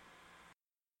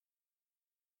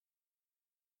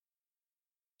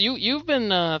 You've been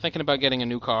thinking about getting a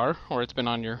new car, or it's been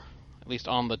on at least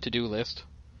on the to-do list.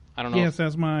 I don't know. Yes,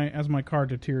 as my car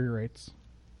deteriorates.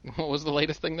 What was the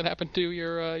latest thing that happened to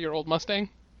your old Mustang?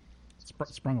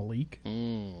 Sprung a leak.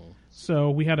 Mm. So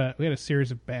we had a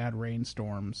series of bad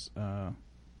rainstorms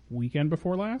weekend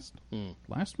before last.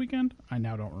 Last weekend? I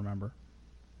now don't remember.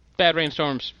 Bad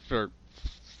rainstorms for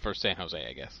San Jose,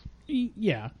 I guess.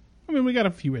 Yeah. I mean, we got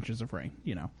a few inches of rain,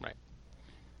 Right.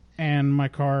 And my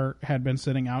car had been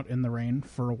sitting out in the rain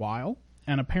for a while,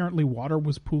 and apparently water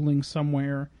was pooling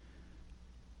somewhere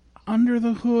under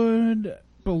the hood,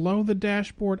 below the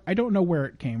dashboard. I don't know where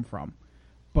it came from,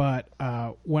 but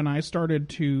when I started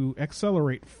to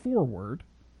accelerate forward,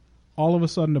 all of a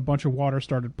sudden a bunch of water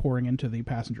started pouring into the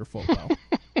passenger footwell.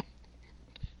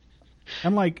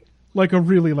 And like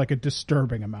a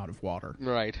disturbing amount of water.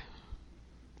 Right.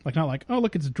 Like, not like, oh,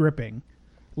 look, it's dripping.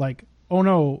 Like, oh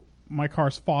no, my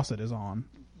car's faucet is on.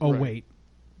 Oh, Right. wait,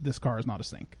 this car is not a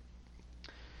sink.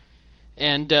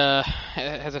 And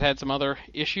has it had some other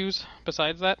issues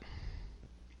besides that?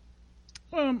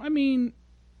 I mean,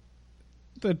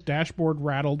 the dashboard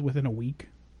rattled within a week.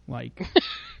 Like,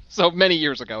 So many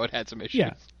years ago it had some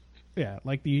issues. yeah,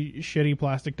 like the shitty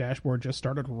plastic dashboard just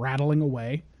started rattling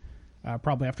away,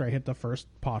 probably after I hit the first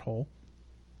pothole.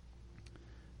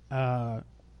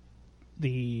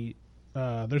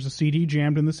 There's a CD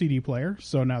jammed in the CD player,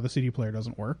 so now the CD player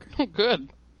doesn't work.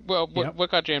 Good. Well, Yep.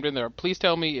 what got jammed in there? Please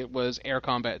tell me it was Air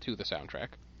Combat 2, the soundtrack.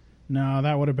 No,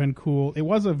 that would have been cool. It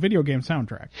was a video game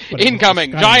soundtrack. but it was the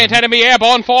Incoming! Skyrim. Giant enemy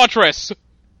airborne fortress!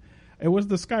 It was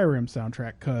the Skyrim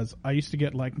soundtrack, because I used to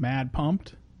get, like, mad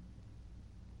pumped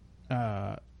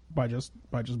by just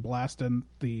blasting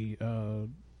the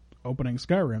opening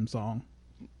Skyrim song.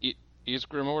 Is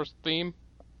Grimoire's theme?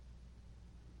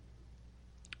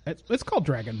 It's called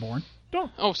Dragonborn.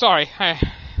 Don't... Oh, sorry.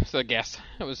 It's a guess.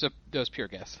 It was pure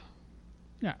guess.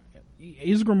 Yeah.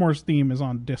 Isgrimor's theme is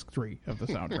on disc 3 of the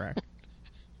soundtrack.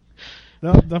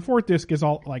 The fourth disc is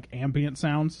all, like, ambient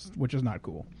sounds, which is not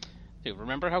cool. Dude,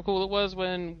 remember how cool it was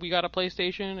when we got a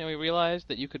PlayStation and we realized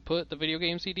that you could put the video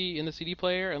game CD in the CD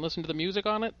player and listen to the music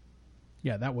on it?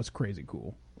 Yeah, that was crazy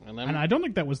cool. And then, And I don't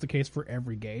think that was the case for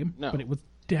every game, No. but it was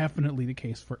definitely the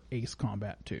case for Ace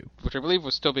Combat 2. which I believe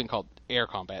was still being called Air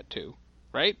Combat 2,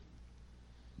 right?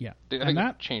 Yeah. I think And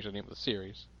that... it changed the name of the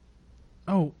series.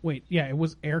 Oh, wait. Yeah, it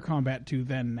was Air Combat 2,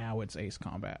 then now it's Ace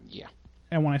Combat. Yeah.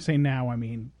 And when I say now, I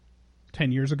mean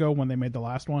 10 years ago when they made the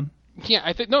last one. Yeah,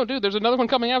 I think no, dude. There's another one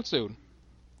coming out soon.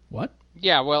 What?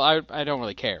 Yeah, well, I don't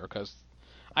really care because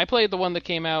I played the one that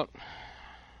came out.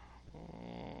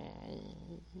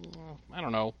 I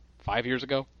don't know, 5 years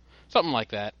ago, something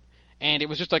like that, and it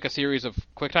was just like a series of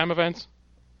QuickTime events.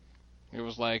 It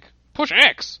was like push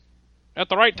X at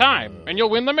the right time, and you'll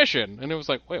win the mission. And it was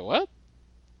like, wait, what?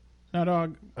 Now,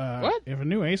 dog. What? If a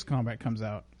new Ace Combat comes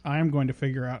out, I am going to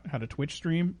figure out how to Twitch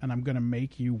stream, and I'm going to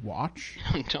make you watch.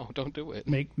 No, don't do it.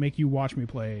 Make you watch me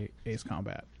play Ace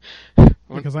Combat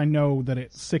because I know that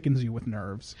it sickens you with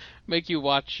nerves. Make me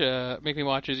watch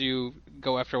as you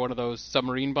go after one of those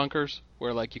submarine bunkers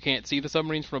where like you can't see the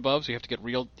submarines from above, so you have to get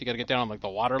real. You got to get down on like the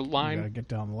water You line. got to get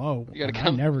down low. You gotta And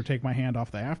come- I never take my hand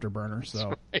off the afterburner,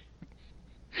 so right.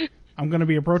 I'm going to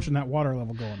be approaching that water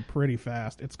level going pretty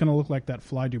fast. It's going to look like that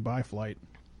Fly Dubai flight.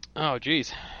 Oh,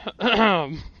 jeez.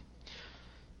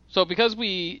 So because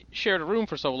we shared a room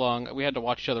for so long, we had to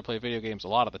watch each other play video games a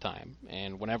lot of the time.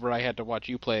 And whenever I had to watch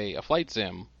you play a flight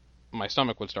sim, my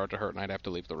stomach would start to hurt and I'd have to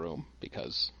leave the room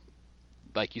because,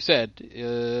 like you said,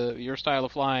 your style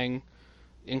of flying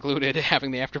included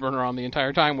having the afterburner on the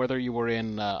entire time, whether you were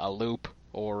in a loop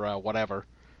or whatever.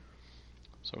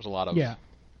 So there was a lot of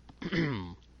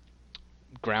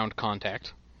ground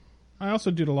contact. I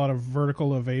also did a lot of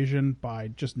vertical evasion by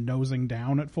just nosing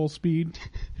down at full speed.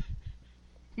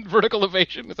 Vertical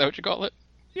evasion, is that what you call it?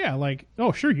 Yeah, like,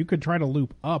 oh, sure, you could try to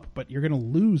loop up, but you're going to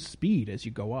lose speed as you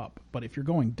go up. But if you're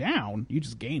going down, you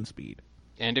just gain speed.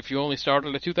 And if you only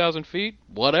started at 2,000 feet,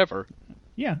 whatever.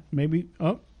 Yeah, maybe.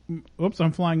 Oh, oops,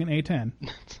 I'm flying an A10.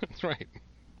 That's right.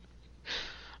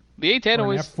 The A10 Or an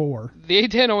always F4. the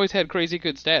A10 always had crazy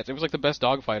good stats. It was like the best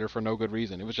dogfighter for no good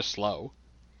reason. It was just slow.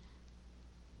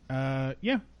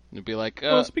 Yeah. It'd be like,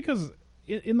 Well, it's because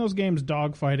in those games,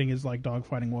 dogfighting is like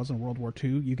dogfighting was in World War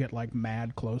II. You get, like,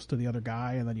 mad close to the other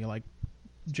guy, and then you, like,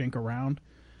 jink around.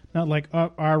 Not like,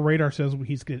 our radar says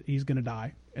he's going to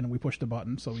die, and we push the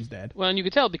button, so he's dead. well, and you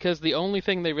could tell because the only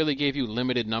thing they really gave you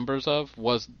limited numbers of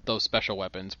was those special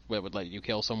weapons that would let you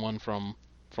kill someone from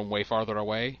way farther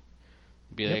away.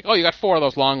 It'd be like, oh, you got 4 of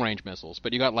those long-range missiles,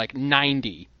 but you got, like,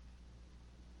 90.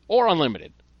 Or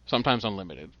unlimited. Sometimes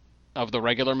unlimited. Of the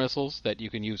regular missiles that you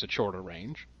can use at shorter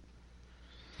range.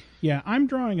 Yeah, I'm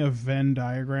drawing a Venn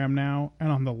diagram now,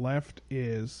 and on the left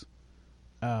is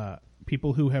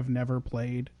people who have never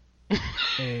played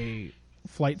a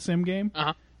flight sim game,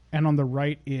 Uh-huh. and on the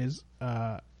right is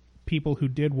people who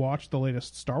did watch the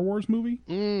latest Star Wars movie.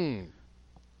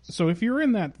 So if you're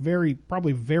in that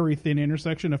probably very thin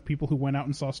intersection of people who went out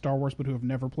and saw Star Wars but who have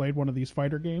never played one of these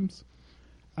fighter games,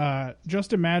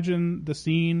 just imagine the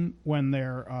scene when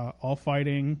they're all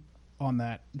fighting on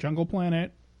that jungle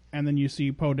planet, and then you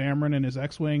see Poe Dameron in his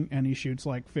X-Wing, and he shoots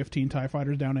like 15 TIE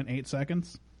fighters down in 8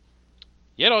 seconds.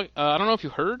 Yeah, I don't know if you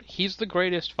heard, he's the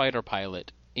greatest fighter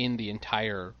pilot in the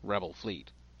entire Rebel fleet.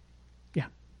 Yeah.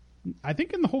 I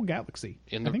think in the whole galaxy.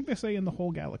 In the- I think they say in the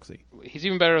whole galaxy. He's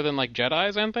even better than, like,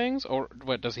 Jedis and things? Or,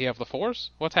 what, does he have the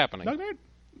Force? What's happening?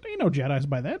 There ain't no Jedis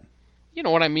by then. You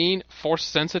know what I mean?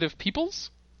 Force-sensitive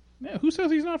peoples? Yeah, who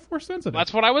says he's not Force sensitive?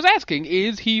 That's what I was asking.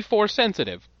 Is he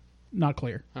Force-sensitive? Not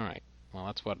clear. All right.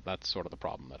 Well, that's sort of the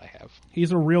problem that I have.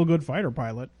 He's a real good fighter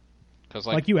pilot. Because,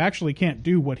 Like you actually can't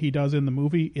do what he does in the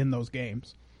movie in those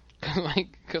games.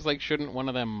 shouldn't one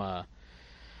of them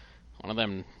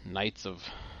knights of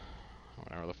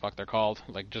whatever the fuck they're called,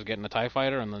 like, just get in a TIE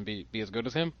fighter and then be as good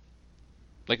as him?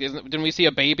 Like, didn't we see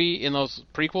a baby in those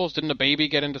prequels? Didn't a baby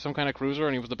get into some kind of cruiser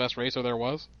and he was the best racer there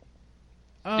was?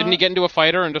 Didn't he get into a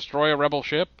fighter and destroy a rebel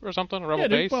ship or something? A rebel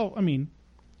base? Well, I mean,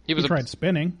 he he tried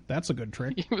spinning. That's a good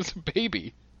trick. He was a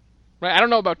baby. Right? I don't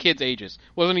know about kids' ages.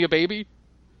 Wasn't he a baby?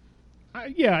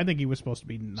 Yeah, I think he was supposed to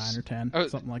be 9 or 10, Oh,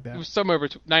 something like that. He was somewhere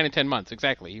between 9 and 10 months,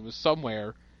 exactly. He was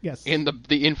somewhere Yes. in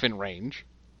the infant range.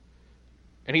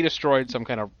 And he destroyed some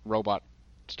kind of robot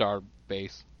star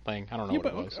base thing. I don't know Yeah,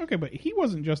 what but, it was. okay, but he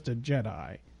wasn't just a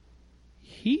Jedi.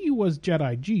 He was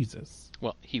Jedi Jesus.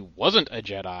 Well, he wasn't a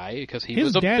Jedi because he His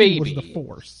was a daddy baby. was the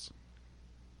Force.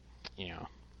 Yeah.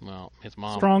 Well, his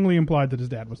mom... Strongly implied that his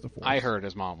dad was the Force. I heard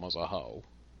his mom was a hoe.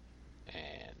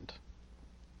 And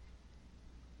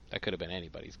that could have been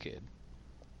anybody's kid.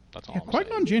 That's all Yeah, I'm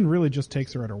Qui-Gon saying. Jinn really just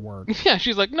takes her at her word. Yeah,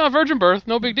 she's like, no, virgin birth,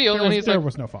 no big deal. And he's There like,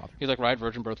 was no father. he's like, right,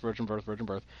 virgin birth, virgin birth, virgin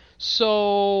birth.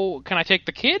 So, can I take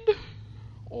the kid?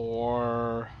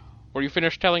 Or were you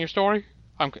finished telling your story?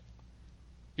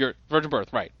 You're virgin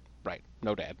birth, right,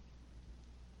 no dad.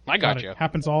 I got you.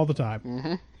 Happens all the time.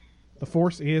 Mm-hmm. The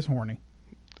Force is horny.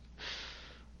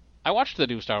 I watched the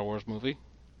new Star Wars movie.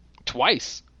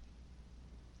 Twice.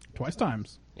 Twice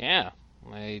times. Yeah.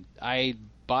 I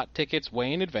bought tickets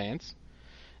way in advance.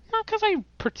 Not because I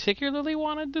particularly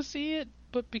wanted to see it,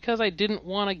 but because I didn't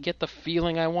want to get the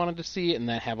feeling I wanted to see it and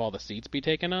then have all the seats be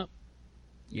taken up.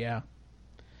 Yeah.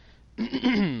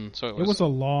 So It was a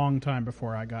long time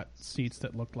before I got seats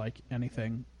that looked like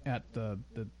anything at the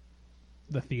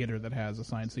theater that has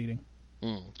assigned seating.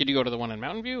 Did you go to the one in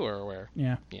Mountain View or where?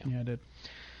 Yeah, Yeah. I did.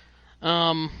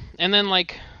 And then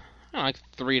like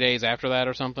 3 days after that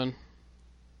or something,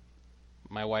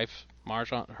 my wife,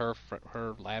 Marja,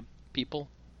 her lab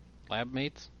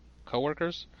mates,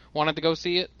 coworkers, wanted to go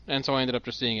see it, and so I ended up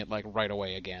just seeing it like right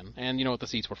away again. And you know what? The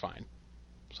seats were fine,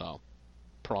 so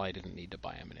probably didn't need to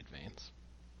buy them in advance.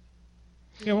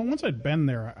 Yeah, well, once I'd been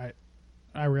there,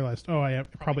 I realized,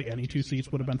 probably any two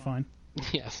seats would have been fine.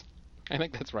 Yes, I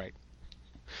think that's right.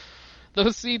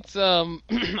 Those seats, I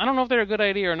don't know if they're a good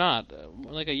idea or not.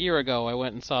 Like a year ago, I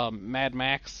went and saw Mad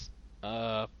Max,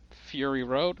 Fury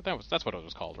Road. That's what it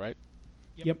was called, right?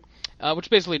 Yep. Which is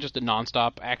basically just a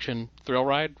non-stop action thrill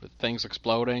ride with things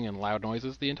exploding and loud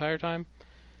noises the entire time.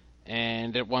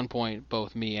 And at one point,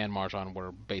 both me and Marjan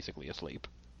were basically asleep.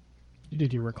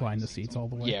 Did you recline the seats all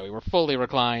the way? Yeah, we were fully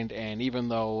reclined, and even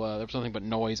though there was nothing but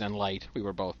noise and light, we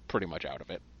were both pretty much out of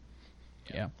it.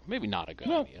 Yeah. Maybe not a good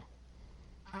Well, idea.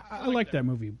 I liked that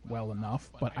movie well enough,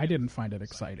 but I didn't find it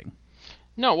exciting.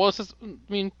 No, well, it's just, I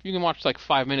mean, you can watch like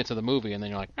 5 minutes of the movie, and then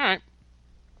you're like, all right,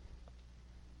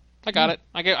 I got it.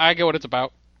 I get what it's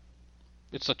about.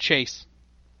 It's a chase.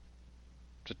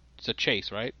 It's a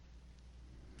chase, right?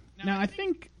 Now, I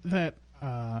think that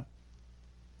I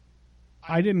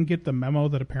didn't get the memo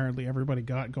that apparently everybody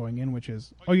got going in, which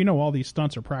is, all these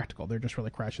stunts are practical. They're just really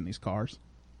crashing these cars.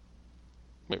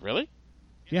 Wait, really?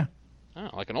 Yeah. Oh,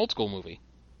 like an old school movie.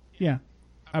 Yeah.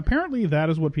 Apparently that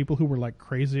is what people who were like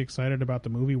crazy excited about the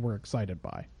movie were excited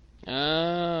by.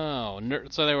 Oh,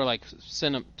 so they were like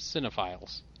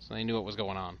cinephiles, so they knew what was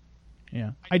going on.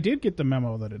 Yeah. I did get the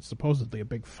memo that it's supposedly a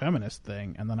big feminist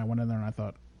thing, and then I went in there and I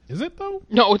thought, is it though?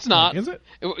 No, it's not. Like, is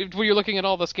it? Were you looking at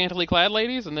all the scantily clad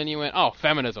ladies, and then you went, oh,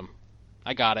 feminism.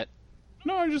 I got it.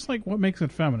 No, I was just like, what makes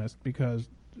it feminist? Because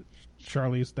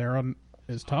Charlize Theron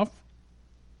is tough?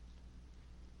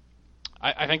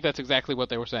 I think that's exactly what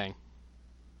they were saying.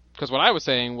 Because what I was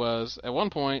saying was, at one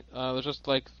point, there's just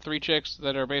like 3 chicks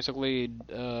that are basically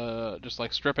just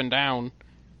like stripping down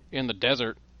in the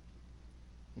desert,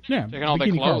 Yeah, taking all their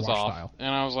bikini car clothes wash off, style.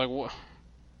 and I was like,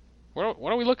 what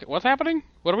are we looking? What's happening?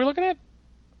 What are we looking at?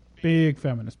 Big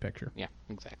feminist picture. Yeah,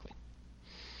 exactly.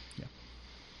 Yeah.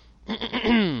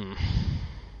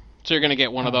 So you're gonna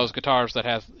get one of those guitars that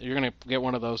has. You're gonna get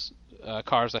one of those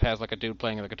cars that has like a dude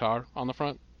playing the guitar on the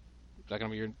front. Is that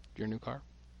gonna be your new car?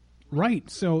 Right.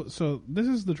 So this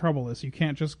is the trouble: is you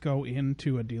can't just go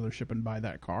into a dealership and buy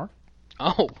that car.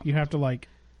 Oh, You have to like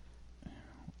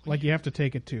you have to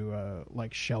take it to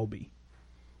like Shelby.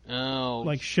 oh.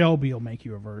 Like Shelby will make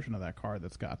you a version of that car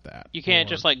that's got that. You can't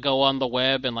Or- just like go on the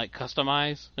web and like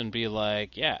customize and be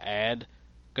like, yeah, add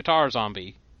guitar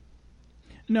zombie.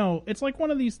 No, it's like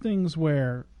one of these things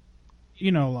where,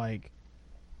 like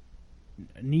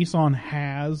Nissan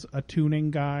has a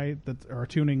tuning guy or a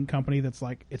tuning company that's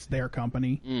like it's their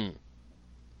company.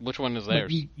 Which one is But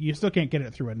theirs? you still can't get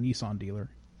it through a Nissan dealer.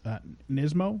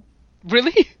 Nismo?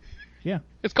 Really? Yeah.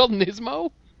 It's called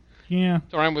Nismo? Yeah.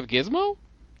 To rhyme with Gizmo?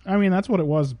 I mean, that's what it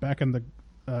was back in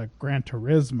the Gran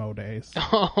Turismo days.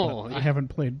 Oh, But I haven't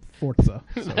played Forza.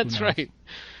 So who that's knows? right.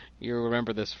 You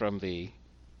remember this from the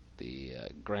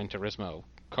Gran Turismo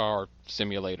car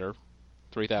simulator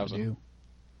 3000, I do.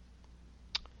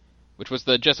 which was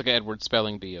the Jessica Edwards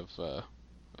spelling bee of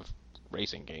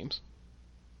racing games,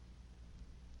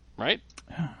 right?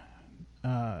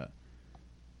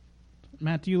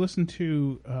 Matt, do you listen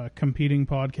to competing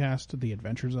podcast, The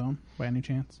Adventure Zone, by any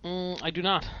chance? I do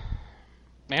not.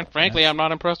 Man, frankly, I'm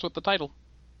not impressed with the title.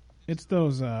 It's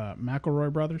those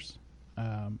McElroy brothers.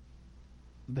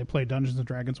 They play Dungeons and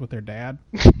Dragons with their dad,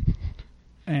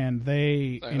 and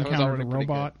they Sorry, that was encountered a already pretty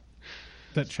robot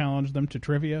that challenged them to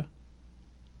trivia,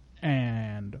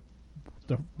 and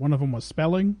one of them was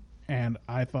spelling, and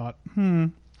I thought,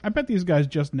 I bet these guys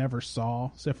just never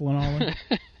saw Syphil and Ollie.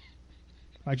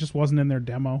 I just wasn't in their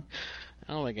demo.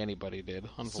 I don't think anybody did,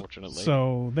 unfortunately.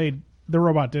 So the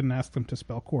robot didn't ask them to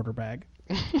spell quarterback.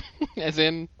 As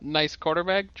in, nice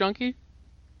quarterback junkie?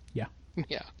 Yeah.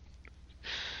 Yeah.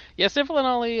 Yeah, Syphil and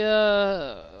Ollie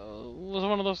was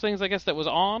one of those things, I guess, that was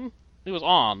on. It was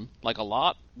on, like, a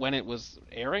lot when it was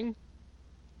airing.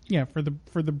 Yeah, for the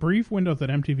brief window that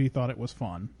MTV thought it was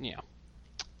fun. Yeah.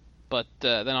 But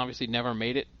then obviously never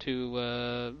made it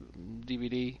to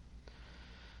DVD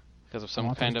because of I some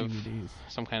want kind those of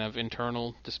DVDs.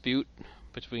 internal dispute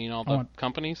between all I the want-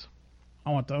 companies.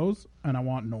 I want those, and I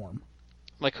want Norm.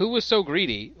 Like, who was so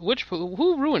greedy?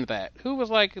 Who ruined that? Who was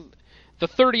like, the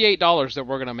 $38 that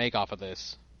we're going to make off of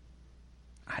this?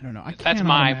 I don't know. That's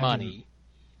my money.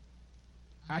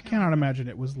 I cannot imagine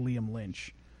it was Liam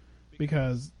Lynch,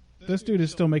 because this dude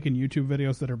is still making YouTube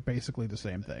videos that are basically the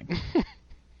same thing.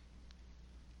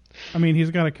 I mean,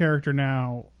 he's got a character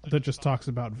now that just talks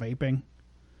about vaping.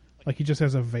 Like, he just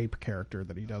has a vape character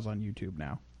that he does on YouTube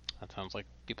now. That sounds like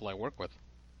people I work with.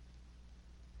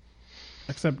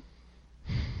 Except,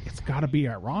 it's got to be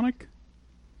ironic.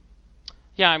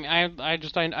 Yeah, I mean,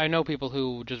 I know people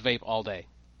who just vape all day.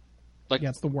 Like, yeah,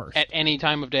 it's the worst. At any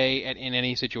time of day, in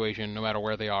any situation, no matter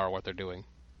where they are or what they're doing,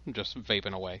 just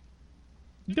vaping away.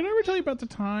 Did I ever tell you about the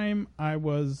time I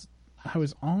was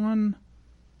on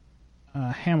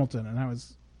Hamilton, and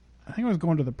I think I was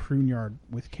going to the prune yard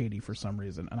with Katie for some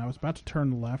reason, and I was about to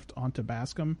turn left onto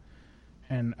Bascom,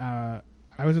 and I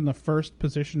was in the first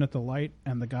position at the light,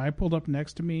 and the guy pulled up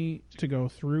next to me to go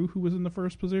through who was in the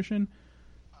first position.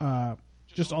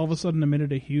 Just all of a sudden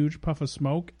emitted a huge puff of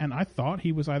smoke, and I thought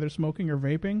he was either smoking or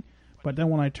vaping, but then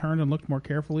when I turned and looked more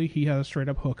carefully, he had a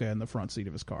straight-up hookah in the front seat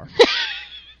of his car.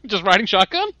 Just riding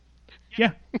shotgun?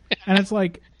 Yeah. And it's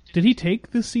like, did he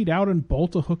take the seat out and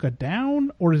bolt a hookah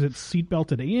down, or is it seat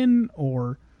belted in,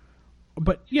 or...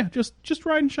 But, yeah, just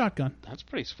riding shotgun. That's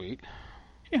pretty sweet.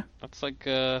 Yeah. That's like,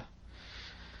 maybe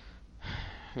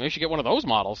you should get one of those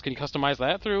models. Can you customize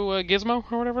that through Gizmo,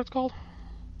 or whatever it's called?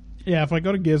 Yeah, if I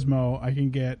go to Gizmo, I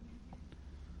can get,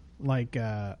 like,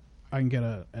 an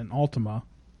Altima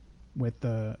with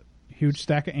a huge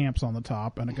stack of amps on the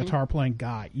top and a guitar-playing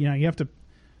guy. You know, you have to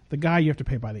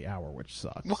pay by the hour, which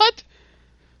sucks. What?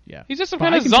 Yeah. He's just some But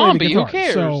kind I of can play the zombie. Who guitar.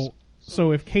 cares?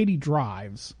 So if Katie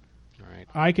drives, Right.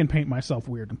 I can paint myself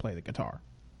weird and play the guitar.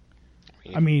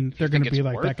 I mean, they're going to be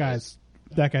like,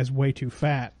 that guy's way too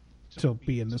fat to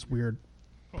be in this weird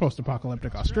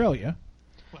post-apocalyptic Australia,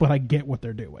 but I get what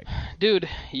they're doing. Dude,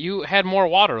 you had more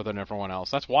water than everyone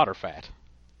else. That's water fat.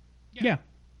 Yeah.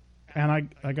 And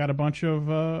I got a bunch of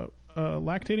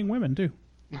lactating women, too.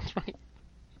 That's right.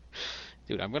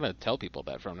 Dude, I'm going to tell people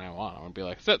that from now on. I'm going to be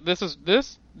like, this is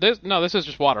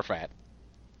just water fat.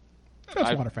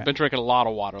 That's water fat. I've been drinking a lot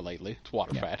of water lately. It's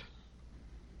water fat.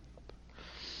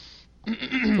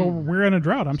 So we're in a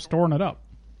drought. I'm storing it up.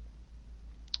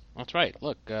 That's right.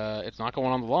 Look, it's not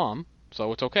going on the lawn,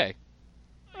 so it's okay.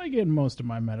 I get most of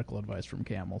my medical advice from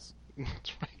camels.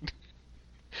 That's right.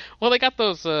 Well, they got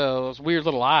those weird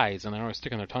little eyes, and they're always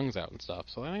sticking their tongues out and stuff,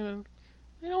 so they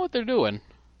know what they're doing.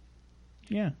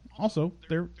 Yeah. Also,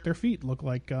 their feet look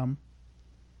like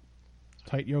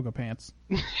tight yoga pants.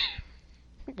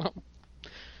 Well,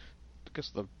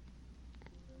 because the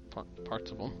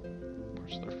parts of them,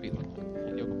 parts of their feet look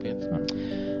like yoga pants.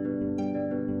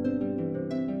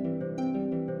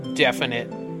 Definite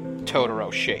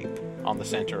Totoro shape on the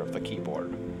center of the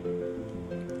keyboard.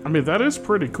 I mean, that is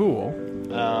pretty cool.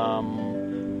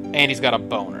 And he's got a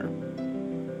boner.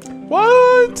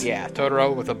 What? Yeah,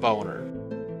 Totoro with a boner.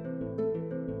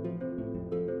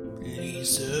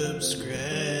 Please subscribe.